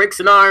neck or breaks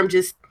an arm.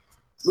 Just,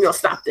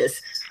 stop this.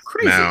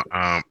 Crazy. Now,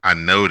 I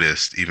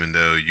noticed, even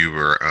though you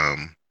were,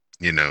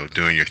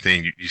 doing your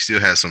thing, you still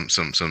had some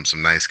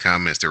nice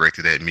comments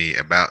directed at me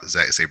about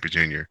Zack Sabre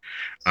Jr.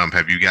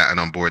 Have you gotten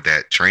on board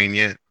that train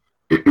yet?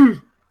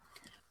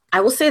 I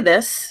will say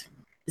this.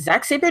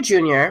 Zack Sabre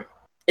Jr.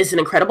 is an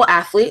incredible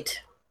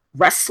athlete,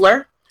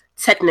 wrestler,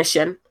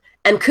 technician,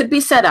 and could be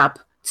set up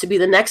to be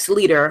the next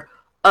leader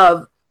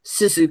of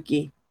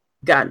Suzuki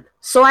Gun.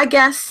 So I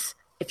guess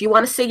if you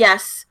want to say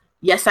yes,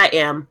 I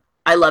am.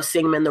 I love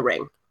seeing him in the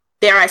ring.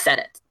 There, I said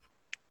it.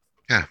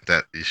 Yeah,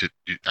 that you should.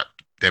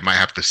 They might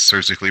have to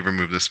surgically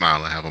remove the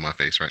smile I have on my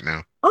face right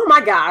now. Oh my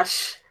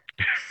gosh!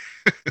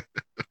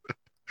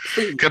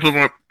 Couple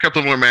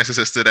of more matches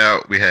that stood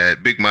out. We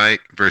had Big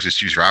Mike versus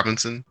Juice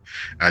Robinson.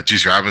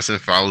 Juice Robinson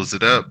follows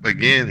it up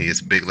again. He hits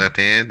a big left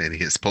hand and he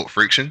hits Pulp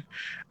Friction,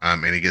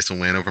 and he gets a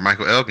win over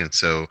Michael Elgin.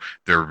 So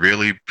they're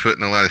really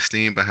putting a lot of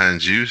steam behind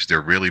Juice.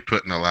 They're really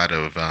putting a lot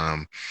of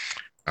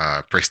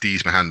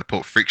prestige behind the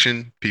Pulp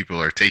Friction.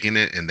 People are taking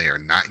it and they are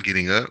not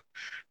getting up.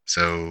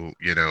 So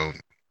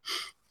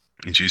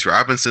Juice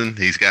Robinson,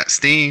 he's got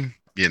steam.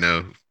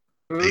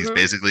 He's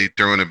basically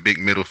throwing a big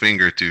middle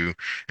finger to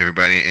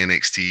everybody in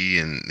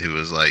NXT, and it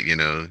was like,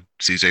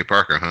 CJ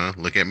Parker, huh?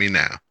 Look at me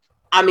now.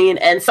 I mean,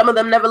 and some of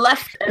them never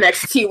left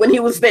NXT when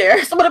he was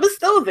there. Some of them are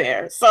still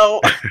there.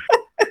 So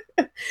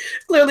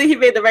clearly he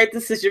made the right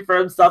decision for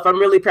himself. I'm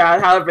really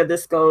proud. However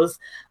this goes,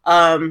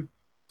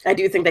 I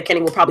do think that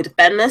Kenny will probably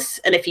defend this.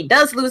 And if he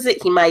does lose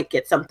it, he might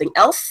get something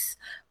else.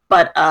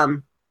 But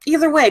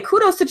either way,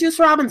 kudos to Juice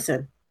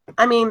Robinson.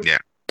 I mean, yeah,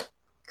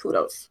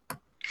 kudos.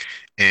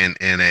 And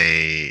in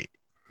a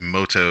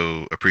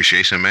Moto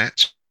appreciation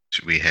match,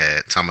 we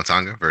had Tama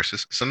Tonga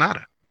versus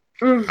Sonata.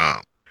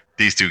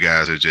 these two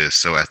guys are just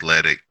so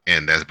athletic,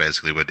 and that's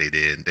basically what they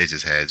did. They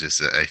just had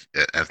just a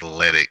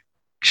athletic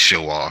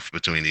show off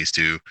between these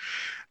two.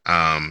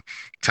 Tama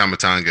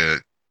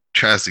Tonga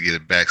tries to get a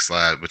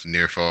backslide with the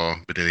near fall,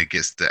 but then he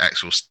gets the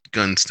actual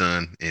gun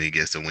stun and he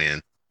gets the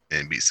win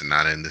and beats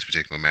Sonata in this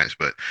particular match.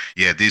 But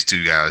yeah, these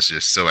two guys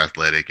just so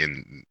athletic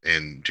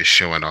and just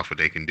showing off what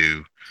they can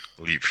do,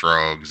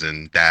 leapfrogs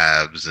and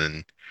dives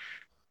and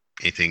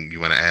anything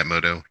you want to add,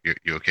 Moto?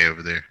 You okay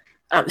over there?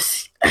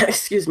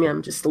 Excuse me,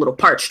 I'm just a little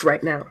parched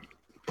right now.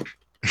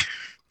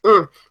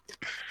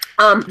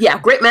 Yeah,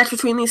 great match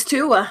between these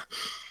two.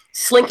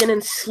 Slinking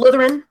and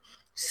slithering.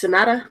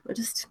 Sonata,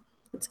 it's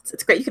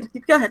great. You can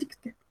go ahead.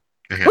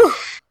 Okay.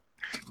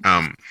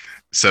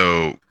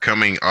 So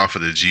coming off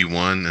of the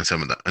G1 and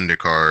some of the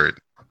undercard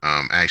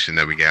action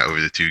that we got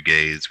over the 2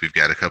 days, we've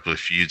got a couple of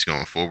feuds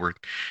going forward.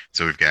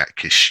 So we've got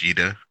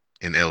Kushida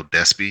and El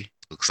Despy.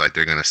 Looks like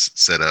they're going to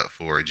set up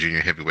for a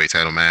junior heavyweight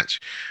title match.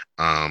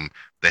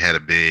 They had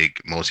a big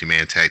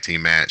multi-man tag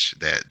team match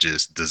that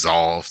just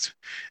dissolved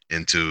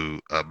into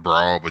a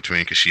brawl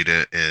between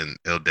Kushida and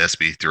El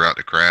Despy throughout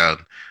the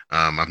crowd.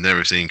 I've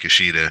never seen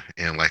Kushida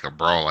in like a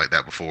brawl like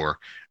that before,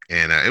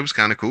 and it was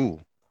kind of cool.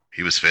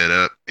 He was fed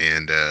up,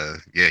 and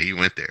yeah, he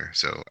went there.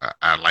 So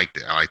I liked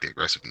it. I liked the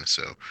aggressiveness.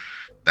 So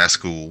that's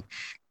cool.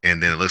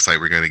 And then it looks like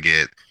we're going to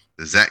get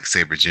the Zack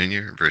Sabre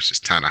Jr. versus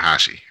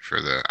Tanahashi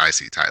for the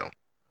IC title.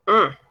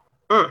 I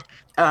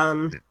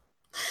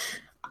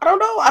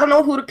don't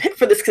know who to pick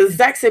for this because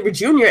Zack Sabre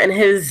Jr. and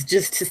his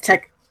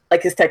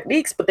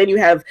techniques, but then you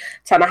have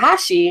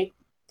Tanahashi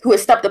who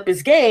has stepped up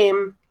his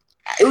game.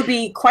 It would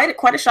be quite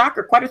a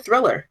shocker, quite a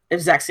thriller if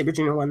Zack Sabre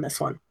Jr. won this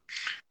one.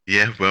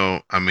 Yeah,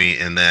 well, I mean,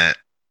 in that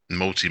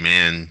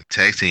multi-man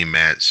tag team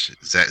match,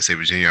 Zack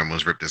Sabre Jr.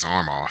 almost ripped his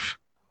arm off.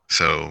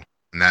 So,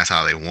 and that's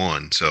how they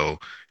won. So,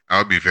 I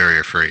would be very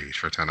afraid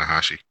for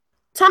Tanahashi.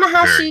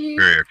 Tanahashi, very,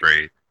 very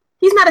afraid.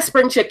 He's not a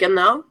spring chicken,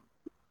 though.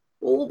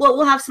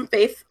 We'll have some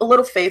faith, a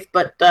little faith,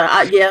 but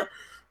yeah,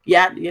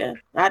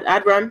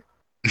 I'd run.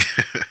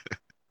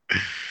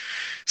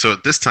 So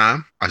at this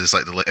time, I'd just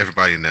like to let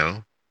everybody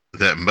know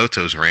that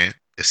Moto's Rant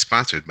is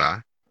sponsored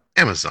by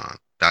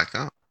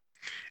Amazon.com.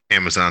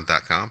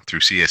 Amazon.com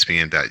through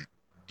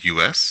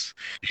CSPN.us.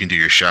 You can do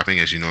your shopping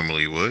as you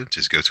normally would.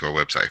 Just go to our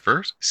website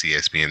first,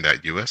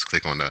 CSPN.us.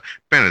 Click on the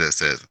banner that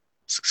says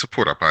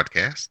support our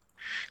podcast.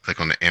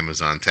 Click on the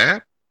Amazon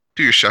tab.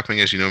 Do your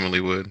shopping as you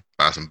normally would.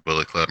 Buy some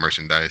Bullet Club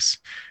merchandise.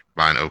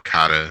 Buy an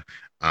Okada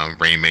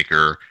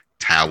Rainmaker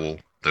towel.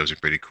 Those are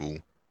pretty cool.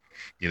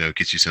 You know,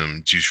 get you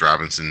some Juice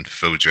Robinson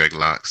faux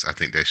dreadlocks. I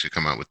think they should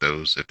come out with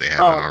those if they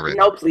haven't already.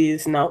 No,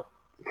 please, no.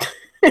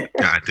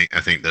 I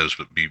think those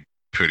would be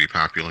pretty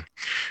popular.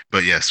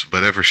 But yes,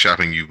 whatever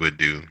shopping you would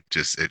do,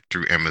 just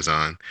through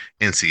Amazon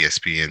and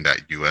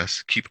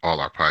CSPN.us. Keep all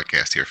our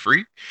podcasts here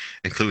free,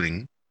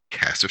 including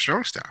Cast of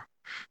Strong Style.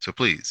 So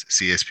please,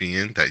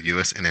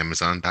 CSPN.us and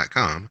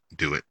Amazon.com,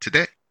 do it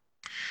today.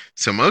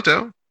 So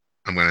Moto,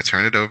 I'm going to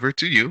turn it over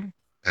to you,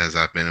 as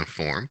I've been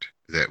informed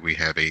that we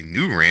have a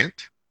new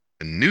rant,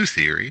 a new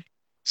theory.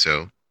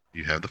 So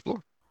you have the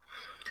floor.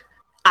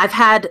 I've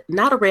had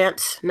not a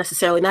rant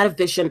necessarily, not a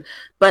vision,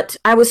 but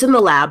I was in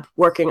the lab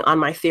working on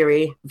my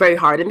theory very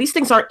hard. And these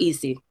things aren't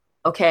easy,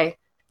 okay?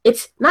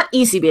 It's not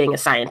easy being a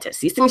scientist.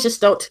 These things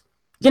just don't,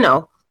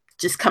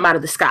 just come out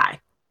of the sky.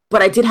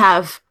 But I did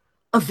have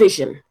a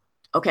vision,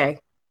 okay?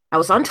 I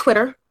was on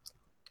Twitter,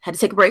 had to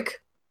take a break,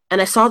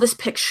 and I saw this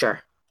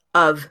picture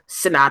of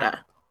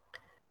Sonata.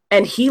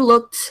 And he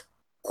looked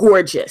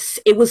gorgeous.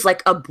 It was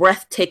like a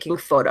breathtaking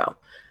photo.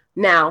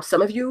 Now, most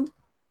of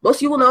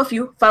you will know if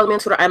you follow me on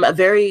Twitter, I'm a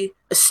very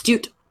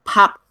astute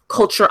pop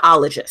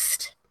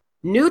cultureologist.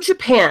 New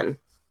Japan,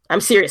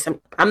 I'm serious,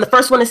 I'm the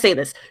first one to say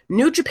this.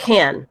 New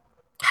Japan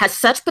has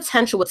such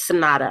potential with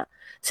Sonata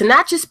to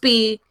not just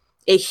be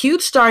a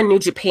huge star in New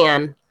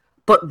Japan,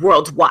 but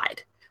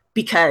worldwide,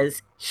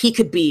 because he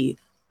could be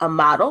a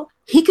model,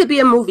 he could be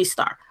a movie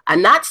star.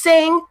 I'm not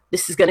saying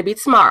this is going to be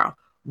tomorrow.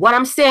 What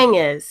I'm saying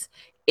is,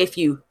 if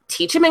you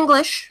teach him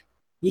English,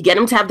 you get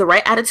him to have the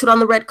right attitude on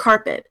the red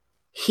carpet,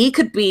 he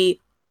could be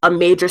a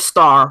major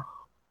star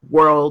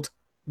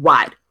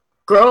worldwide.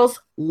 Girls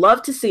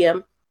love to see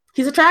him.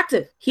 He's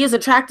attractive. He is an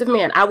attractive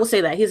man. I will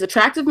say that. He's an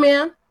attractive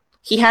man.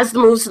 He has the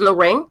moves in the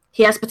ring.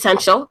 He has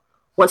potential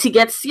once he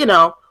gets,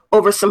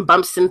 over some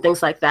bumps and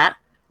things like that.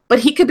 But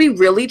he could be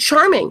really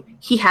charming.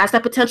 He has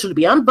that potential to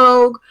be on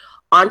Vogue,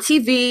 on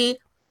TV.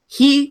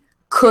 He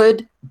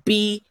could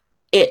be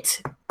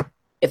it.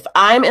 If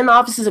I'm in the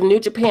offices of New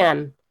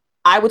Japan,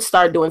 I would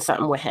start doing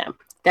something with him.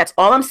 That's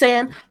all I'm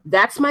saying.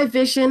 That's my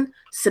vision.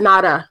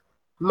 Sonata,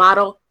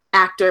 model,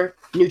 actor,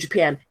 New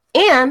Japan.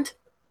 And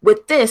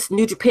with this,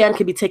 New Japan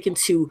can be taken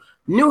to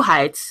new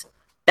heights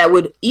that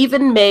would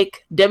even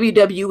make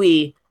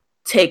WWE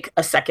take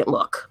a second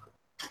look.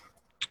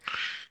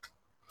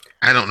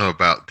 I don't know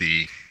about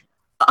the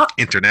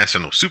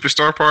international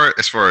superstar part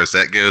as far as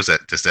that goes.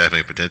 That just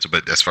definitely potential.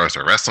 But as far as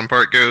the wrestling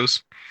part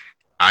goes,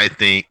 I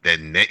think that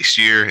next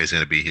year is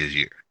going to be his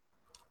year.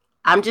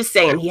 I'm just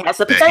saying he has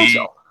the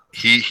potential.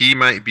 He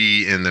might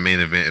be in the main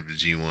event of the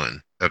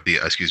G1. of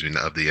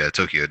the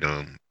Tokyo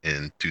Dome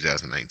in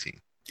 2019.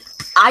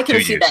 I can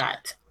see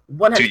that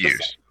 100%. 2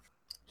 years.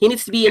 He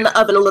needs to be in the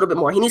oven a little bit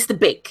more. He needs to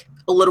bake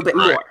a little bit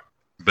more.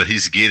 But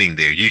he's getting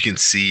there. You can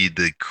see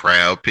the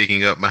crowd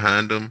picking up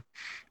behind him,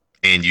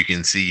 and you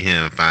can see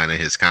him finding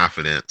his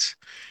confidence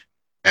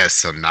as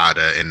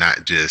Sonata and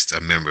not just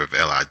a member of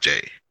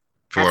LIJ.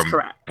 For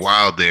a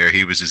while there,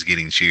 he was just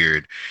getting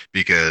cheered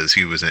because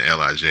he was in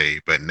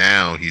LIJ, but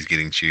now he's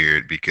getting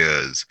cheered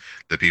because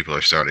the people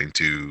are starting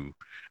to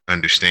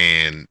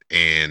understand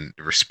and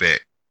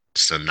respect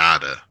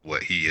Sonata,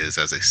 what he is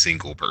as a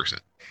single person.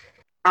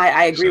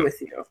 I agree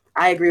with you.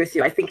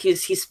 I think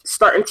he's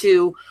starting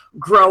to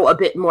grow a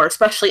bit more,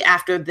 especially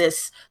after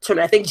this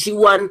tournament. I think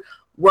G1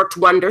 worked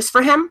wonders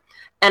for him,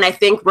 and I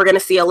think we're going to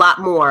see a lot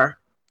more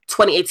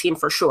 2018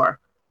 for sure.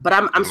 But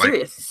I'm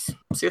serious.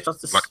 I'm serious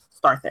about this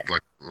star thing.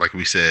 Like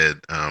we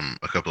said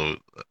a couple of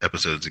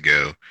episodes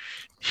ago,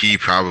 he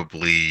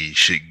probably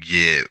should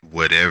get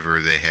whatever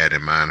they had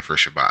in mind for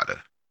Shibata.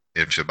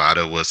 If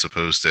Shibata was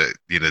supposed to,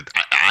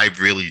 I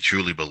really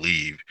truly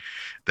believe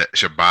that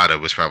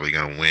Shibata was probably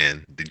going to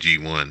win the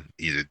G1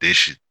 either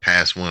this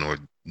past one or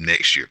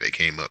next year if they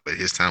came up, but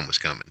his time was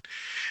coming.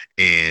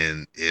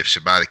 And if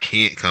Shibata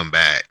can't come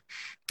back,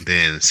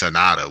 then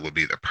Sonata would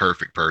be the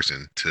perfect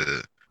person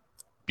to,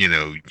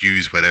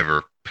 use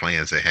whatever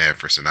plans they have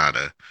for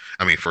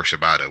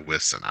Shibata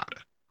with Sonata.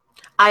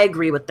 I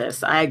agree with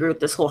this. I agree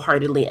with this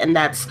wholeheartedly. And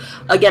that's,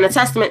 again, a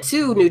testament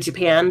to New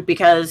Japan,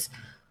 because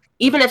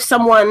even if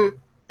someone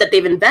that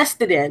they've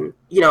invested in,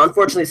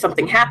 unfortunately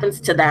something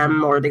happens to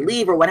them or they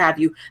leave or what have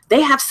you,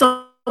 they have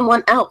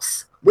someone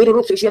else waiting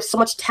because you have so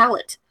much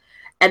talent.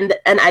 And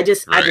I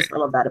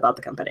love that about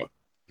the company.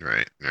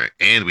 Right.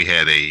 And we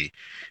had a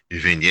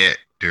vignette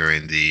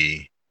during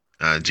the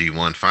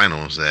G1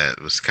 finals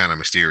that was kind of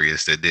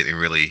mysterious, that didn't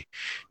really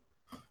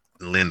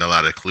lend a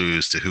lot of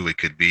clues to who it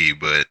could be,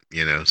 but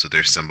so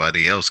there's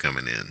somebody else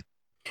coming in.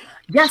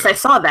 Yes, so. I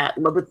saw that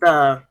with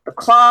the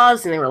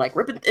claws, and they were like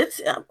ripping.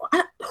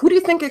 Who do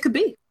you think it could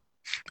be?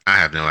 I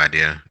have no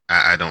idea.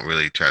 I don't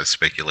really try to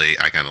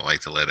speculate. I kind of like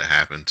to let it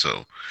happen,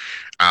 so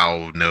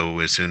I'll know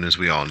as soon as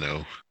we all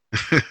know.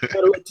 I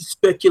don't like to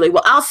speculate.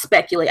 Well, I'll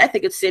speculate. I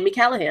think it's Sami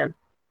Callihan.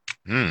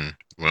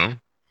 Well,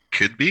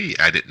 could be.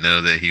 I didn't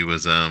know that he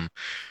was in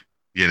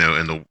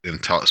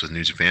talks with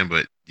New Japan,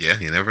 but yeah,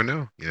 you never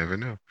know.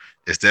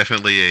 It's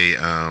definitely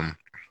a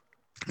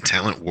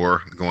talent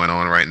war going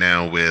on right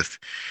now with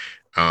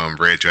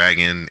Red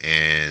Dragon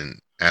and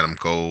Adam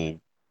Cole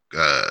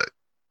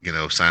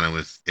signing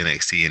with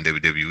NXT and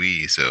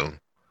WWE. So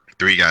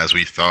 3 guys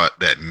we thought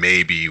that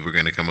maybe we're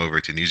going to come over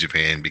to New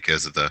Japan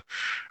because of the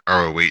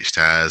ROH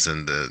ties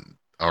and the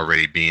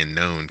already being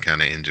known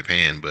kind of in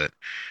Japan, but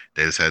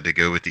they decided to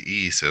go with the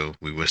E. So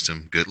we wished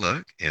them good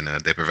luck, and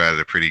they provided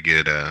a pretty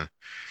good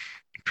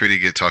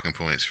talking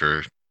points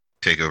for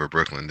TakeOver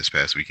Brooklyn this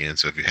past weekend.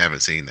 So if you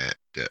haven't seen that,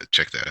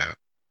 check that out.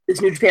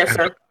 It's New Japan,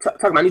 sir.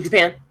 Talking about New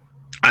Japan.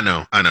 I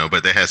know,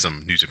 but they had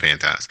some New Japan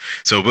ties.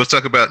 So we'll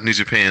talk about New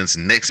Japan's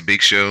next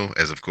big show,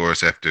 as of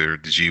course after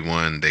the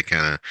G1 they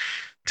kind of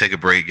take a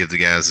break, give the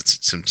guys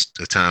some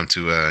time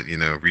to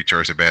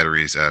recharge their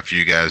batteries. A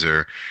few guys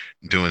are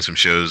doing some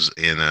shows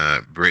in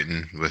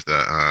Britain with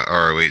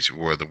ROH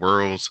War of the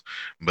Worlds,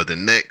 but the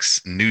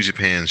next New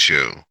Japan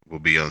show will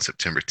be on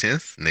September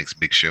 10th, next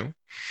big show,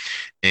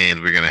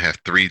 and we're going to have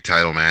 3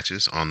 title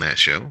matches on that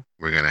show.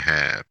 We're going to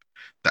have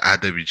the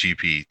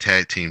IWGP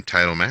Tag Team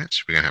title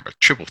match. We're going to have a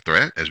triple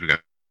threat, as we're going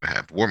to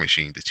have War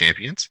Machine, the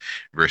champions,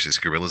 versus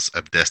Guerrillas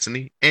of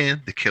Destiny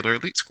and the Killer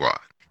Elite Squad.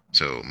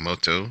 So,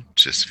 Moto,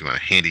 just if you want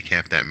to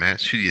handicap that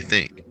match, who do you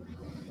think?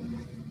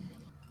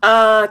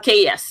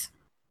 KES.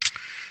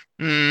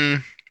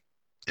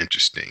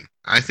 Interesting.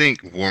 I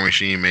think War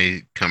Machine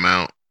may come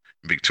out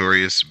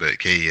victorious, but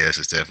KES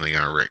is definitely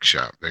going to wreck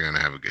shop. They're going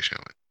to have a good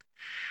showing.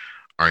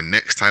 Our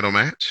next title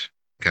match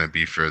going to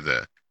be for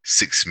the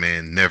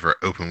 6-man never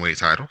openweight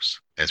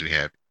titles, as we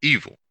have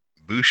Evil,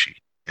 Bushi,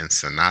 and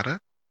Sonata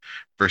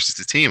versus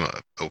the team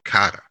of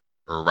Okada,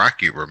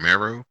 Rocky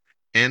Romero,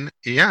 and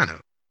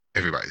Yano.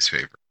 Everybody's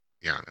favorite,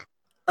 Yano.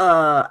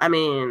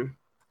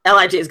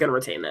 LIJ is going to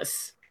retain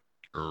this.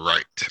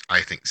 Right.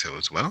 I think so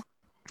as well.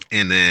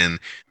 And then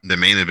the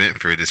main event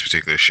for this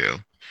particular show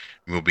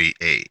will be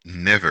a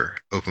never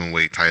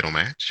openweight title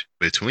match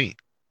between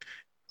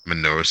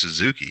Minoru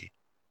Suzuki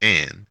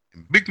and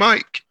Big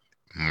Mike,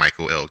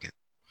 Michael Elgin.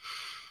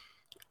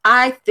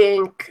 I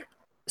think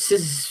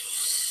Suzuki.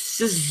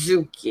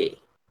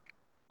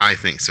 I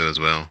think so as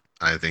well.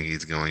 I think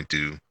he's going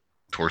to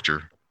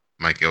torture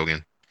Mike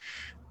Elgin.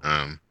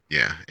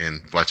 Yeah,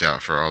 and watch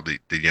out for all the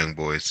young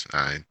boys.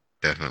 I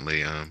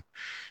definitely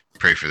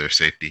pray for their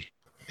safety,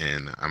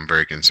 and I'm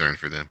very concerned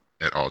for them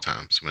at all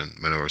times when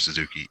Minoru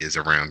Suzuki is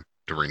around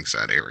the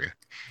ringside area.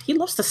 He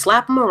loves to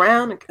slap him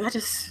around.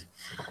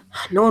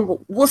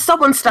 Will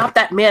someone stop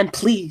that man,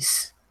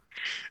 please?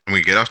 And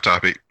we get off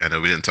topic. I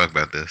know we didn't talk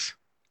about this.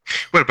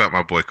 What about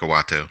my boy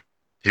Kawato?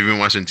 Have you been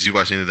watching? Did you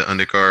watch any of the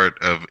undercard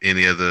of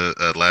any of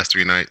the last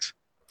 3 nights?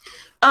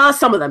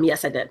 Some of them,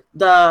 yes, I did.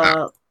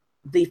 The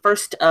the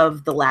first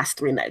of the last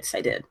 3 nights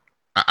I did.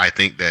 I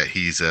think that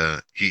he's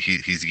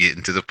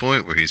getting to the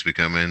point where he's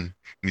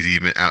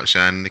even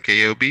outshining the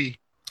KOB.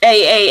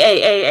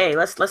 Hey.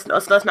 Let's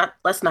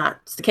not.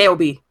 It's the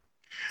KOB.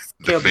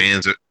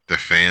 The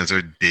fans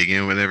are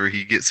digging whenever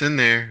he gets in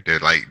there. They're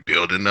like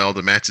building all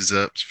the matches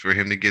up for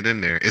him to get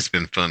in there. It's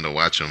been fun to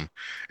watch him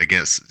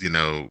against,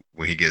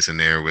 when he gets in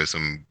there with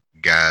some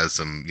guys,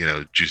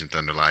 Jushin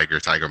Thunder Liger,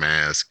 Tiger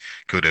Mask,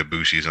 Kota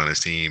Ibushi's on his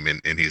team,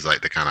 and he's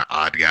like the kind of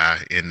odd guy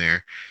in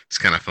there. It's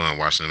kind of fun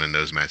watching him in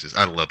those matches.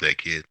 I love that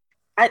kid.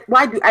 I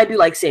do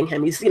like seeing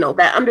him. He's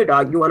that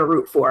underdog you want to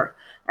root for,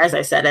 as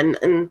I said,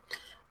 and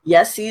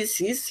yes,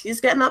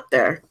 he's getting up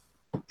there.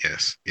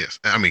 Yes.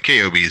 I mean,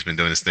 KOB has been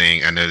doing his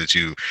thing. I know that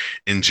you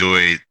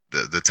enjoyed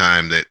the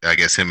time that I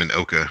guess him and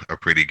Oka are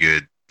pretty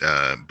good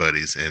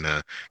buddies, and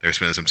they're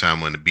spending some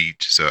time on the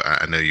beach. So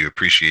I know you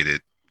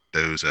appreciated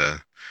those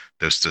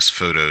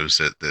photos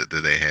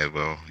that they had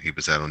while he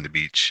was out on the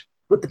beach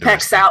with the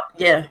pecs out.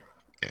 Yeah.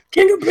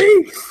 King of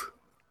Beef.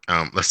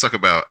 Let's talk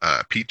about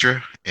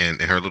Petra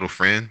and her little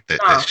friend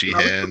that she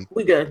had.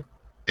 We good.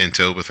 In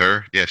tow with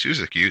her. Yeah, she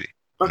was a cutie.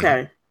 Okay.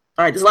 Mm-hmm.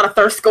 All right. There's a lot of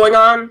thirst going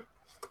on.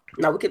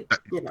 No, we could,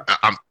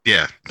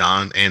 yeah,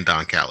 Don and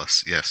Don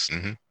Callis. Yes.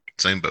 Mm-hmm.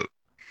 Same boat.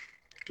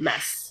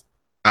 Mess.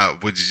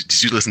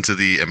 Did you listen to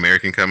the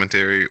American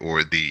commentary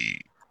or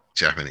the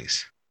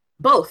Japanese?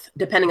 Both,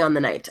 depending on the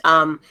night.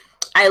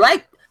 I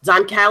like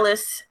Don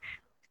Callis.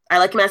 I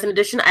like him as an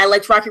addition. I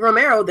liked Rocky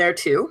Romero there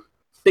too.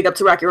 Big up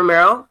to Rocky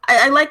Romero.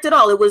 I liked it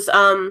all. It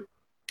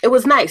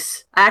was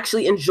nice. I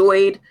actually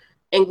enjoyed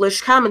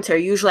English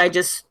commentary. Usually I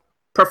just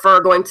prefer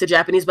going to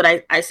Japanese,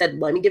 but I said,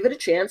 let me give it a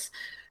chance.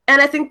 And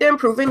I think they're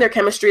improving. Their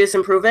chemistry is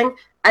improving.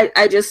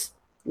 I just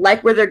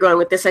like where they're going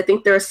with this. I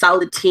think they're a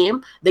solid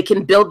team. They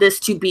can build this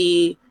to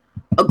be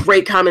a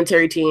great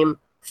commentary team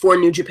for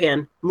New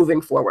Japan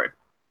moving forward.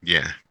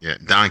 Yeah.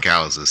 Don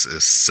Callis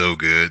is so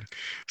good,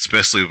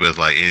 especially with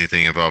like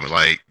anything involving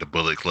like the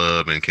Bullet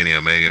Club and Kenny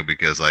Omega,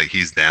 because like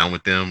he's down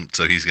with them,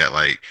 so he's got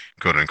like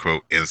quote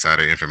unquote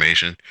insider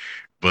information.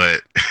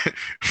 But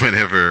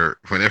whenever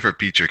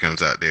Petra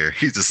comes out there,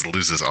 he just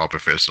loses all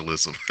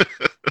professionalism.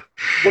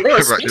 Well, they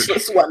were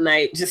speechless one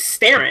night, just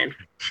staring.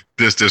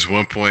 There's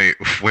one point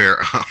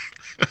where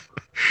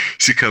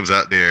she comes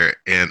out there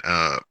and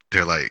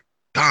they're like,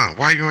 Don,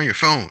 why are you on your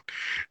phone?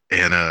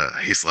 And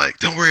he's like,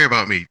 don't worry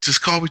about me.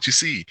 Just call what you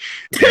see.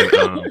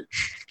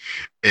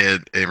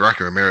 And and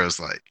Rocky Romero's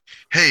like,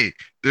 hey,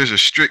 there's a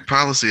strict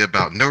policy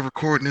about no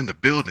recording in the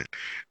building.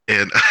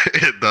 And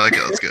Don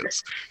Callis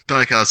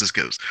just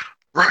goes,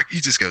 Rock, he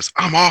just goes,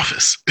 I'm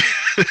office.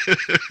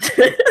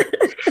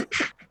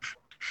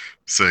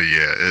 So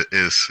yeah,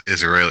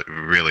 it's really,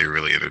 really,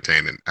 really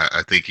entertaining.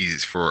 I think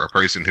he's, for a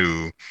person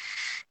who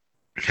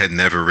had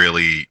never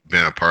really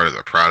been a part of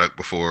the product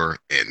before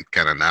and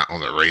kind of not on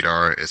the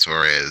radar as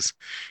far as,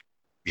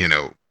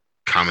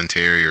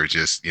 commentary or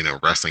just,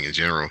 wrestling in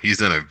general. He's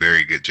done a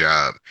very good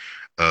job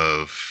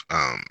of,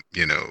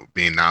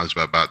 being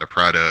knowledgeable about the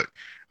product,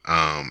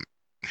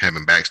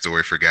 having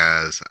backstory for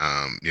guys,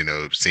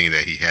 seeing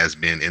that he has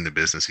been in the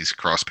business. He's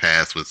crossed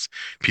paths with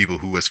people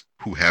who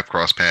have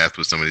crossed paths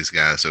with some of these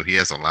guys. So he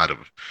has a lot of,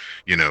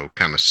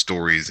 kind of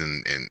stories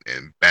and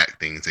back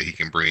things that he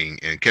can bring.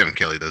 And Kevin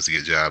Kelly does a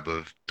good job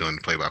of doing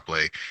the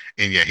play-by-play.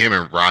 And yeah, him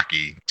and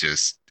Rocky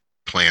just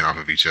playing off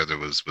of each other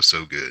was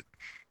so good.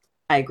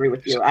 I agree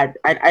with you. I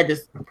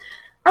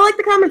like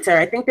the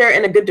commentary. I think they're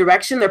in a good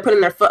direction. They're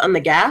putting their foot on the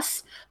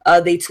gas.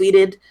 They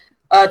tweeted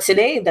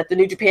today that the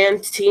New Japan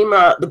team,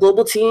 the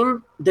global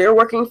team, they're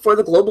working for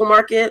the global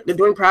market. They're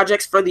doing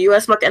projects for the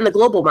U.S. market and the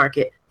global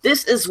market.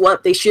 This is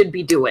what they should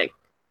be doing.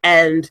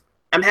 And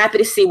I'm happy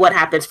to see what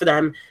happens for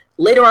them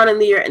later on in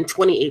the year in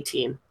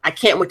 2018. I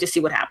can't wait to see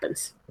what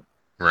happens.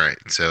 Right.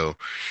 So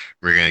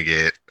we're going to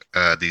get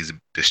these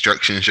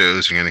Destruction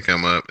shows are going to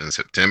come up in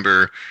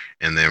September.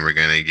 And then we're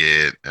going to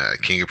get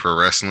King of Pro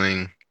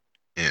Wrestling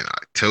in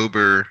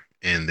October.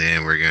 And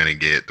then we're going to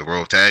get the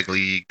World Tag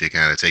League to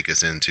kind of take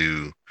us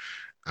into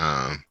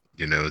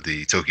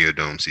the Tokyo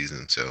Dome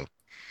season. So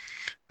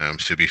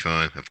should be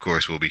fun. Of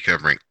course, we'll be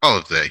covering all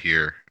of that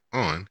here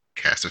on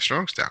Cast of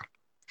Strong Style.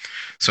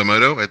 So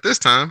Moto, at this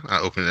time, I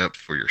open it up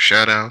for your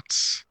shout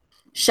outs.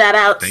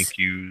 Thank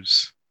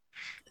yous.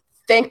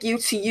 Thank you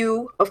to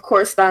you, of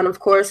course, Don,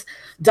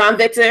 Don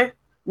Victor,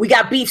 we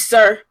got beef,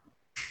 sir.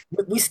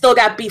 We still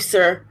got beef,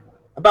 sir,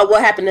 about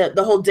what happened to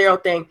the whole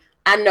Daryl thing.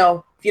 I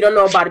know. If you don't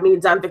know about it, me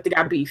and Don Victor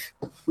got beef.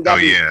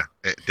 Beef. Yeah.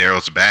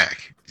 Daryl's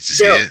back. Did you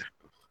see it?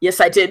 Yes,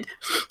 I did.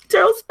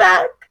 Daryl's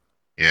back.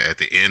 Yeah, at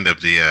the end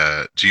of the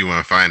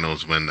G1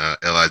 finals, when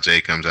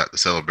LIJ comes out to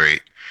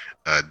celebrate,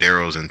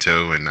 Daryl's in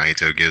tow and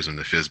Naito gives him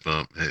the fist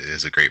bump. It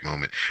is a great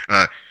moment.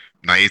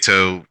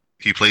 Naito,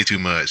 he played too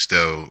much,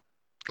 though.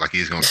 Like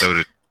he's gonna throw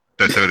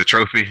the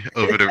trophy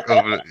over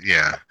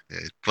yeah,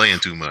 playing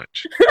too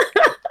much.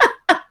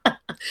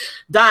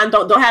 Don,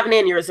 don't have an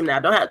aneurysm now.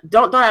 Don't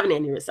have an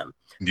aneurysm.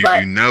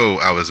 You know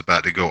I was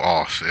about to go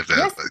off if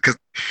that, because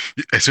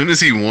as soon as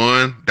he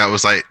won, that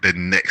was like the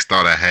next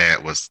thought I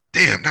had was,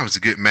 damn, that was a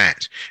good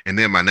match. And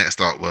then my next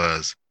thought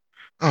was,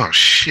 Oh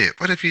shit!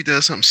 What if he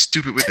does something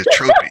stupid with the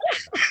trophy?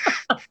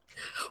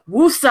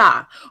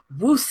 Woosah,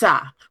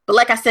 woosah. But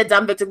like I said,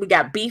 Don Victor, we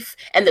got beef,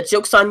 and the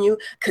joke's on you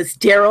because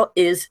Daryl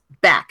is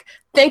back.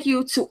 Thank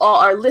you to all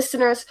our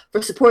listeners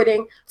for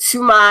supporting.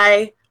 To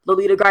my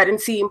Lolita Garden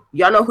team,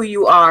 y'all know who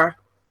you are.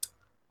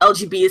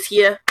 LGB is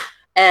here,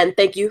 and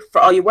thank you for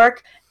all your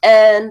work.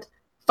 And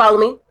follow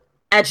me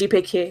at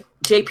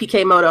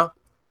JPK Moto.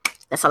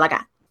 That's all I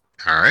got.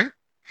 All right.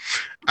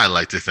 I'd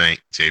like to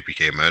thank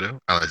JPK Moto.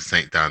 I'd like to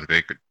thank Don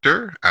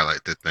Victor. I'd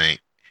like to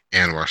thank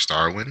Anwar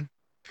Starwin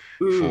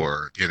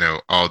for,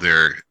 all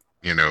their,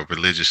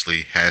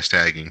 religiously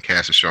hashtagging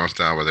Cast of Strong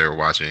Style while they were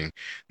watching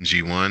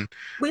G1.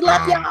 We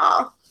love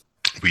y'all.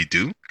 We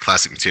do.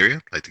 Classic Materia.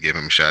 I'd like to give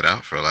him a shout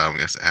out for allowing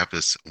us to have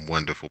this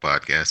wonderful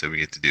podcast that we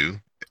get to do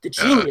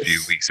a few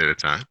weeks at a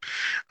time.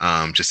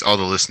 Just all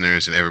the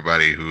listeners and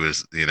everybody who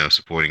is,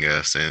 supporting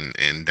us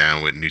and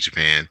down with New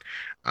Japan.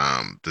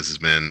 This has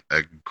been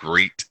a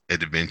great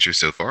adventure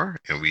so far,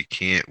 and we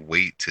can't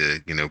wait to,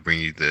 bring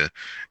you the,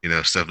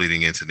 stuff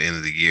leading into the end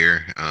of the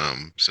year.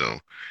 So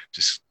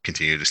just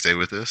continue to stay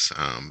with us.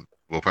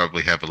 We'll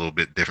probably have a little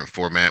bit different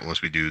format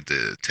once we do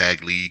the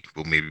tag league.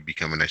 We'll maybe be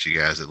coming at you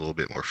guys a little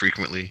bit more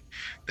frequently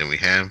than we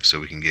have, so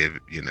we can give,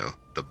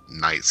 the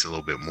nights a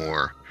little bit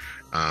more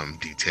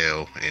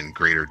detail and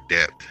greater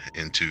depth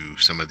into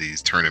some of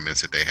these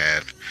tournaments that they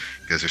have,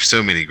 because there's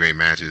so many great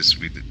matches.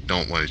 We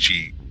don't want to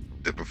cheat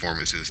the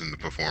performances and the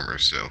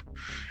performers. So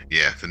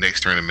yeah, the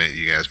next tournament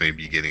you guys may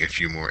be getting a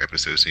few more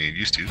episodes than you're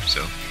used to,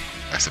 so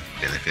that's a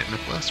benefit and a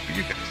plus for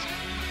you guys.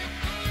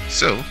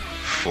 So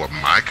for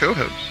my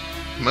co-host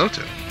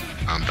Moto,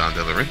 I'm Don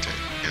De La Renta,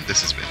 and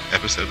this has been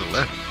episode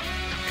 11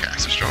 of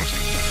Cast of Strong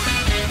Style.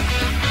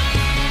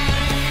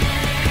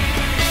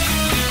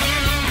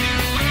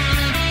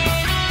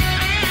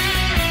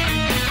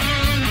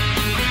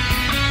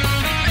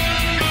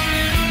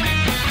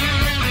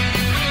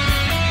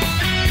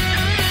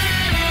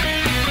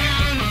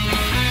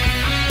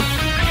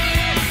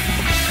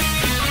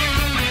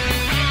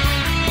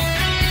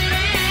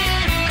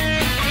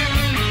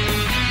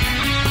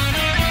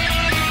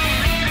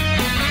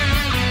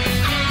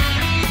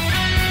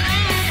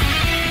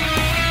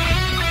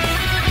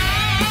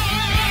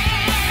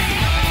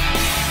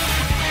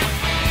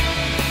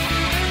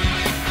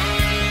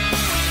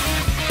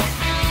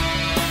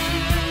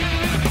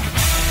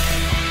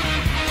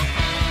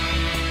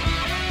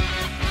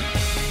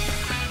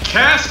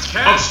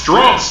 Cast of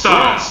Strong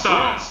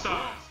Style.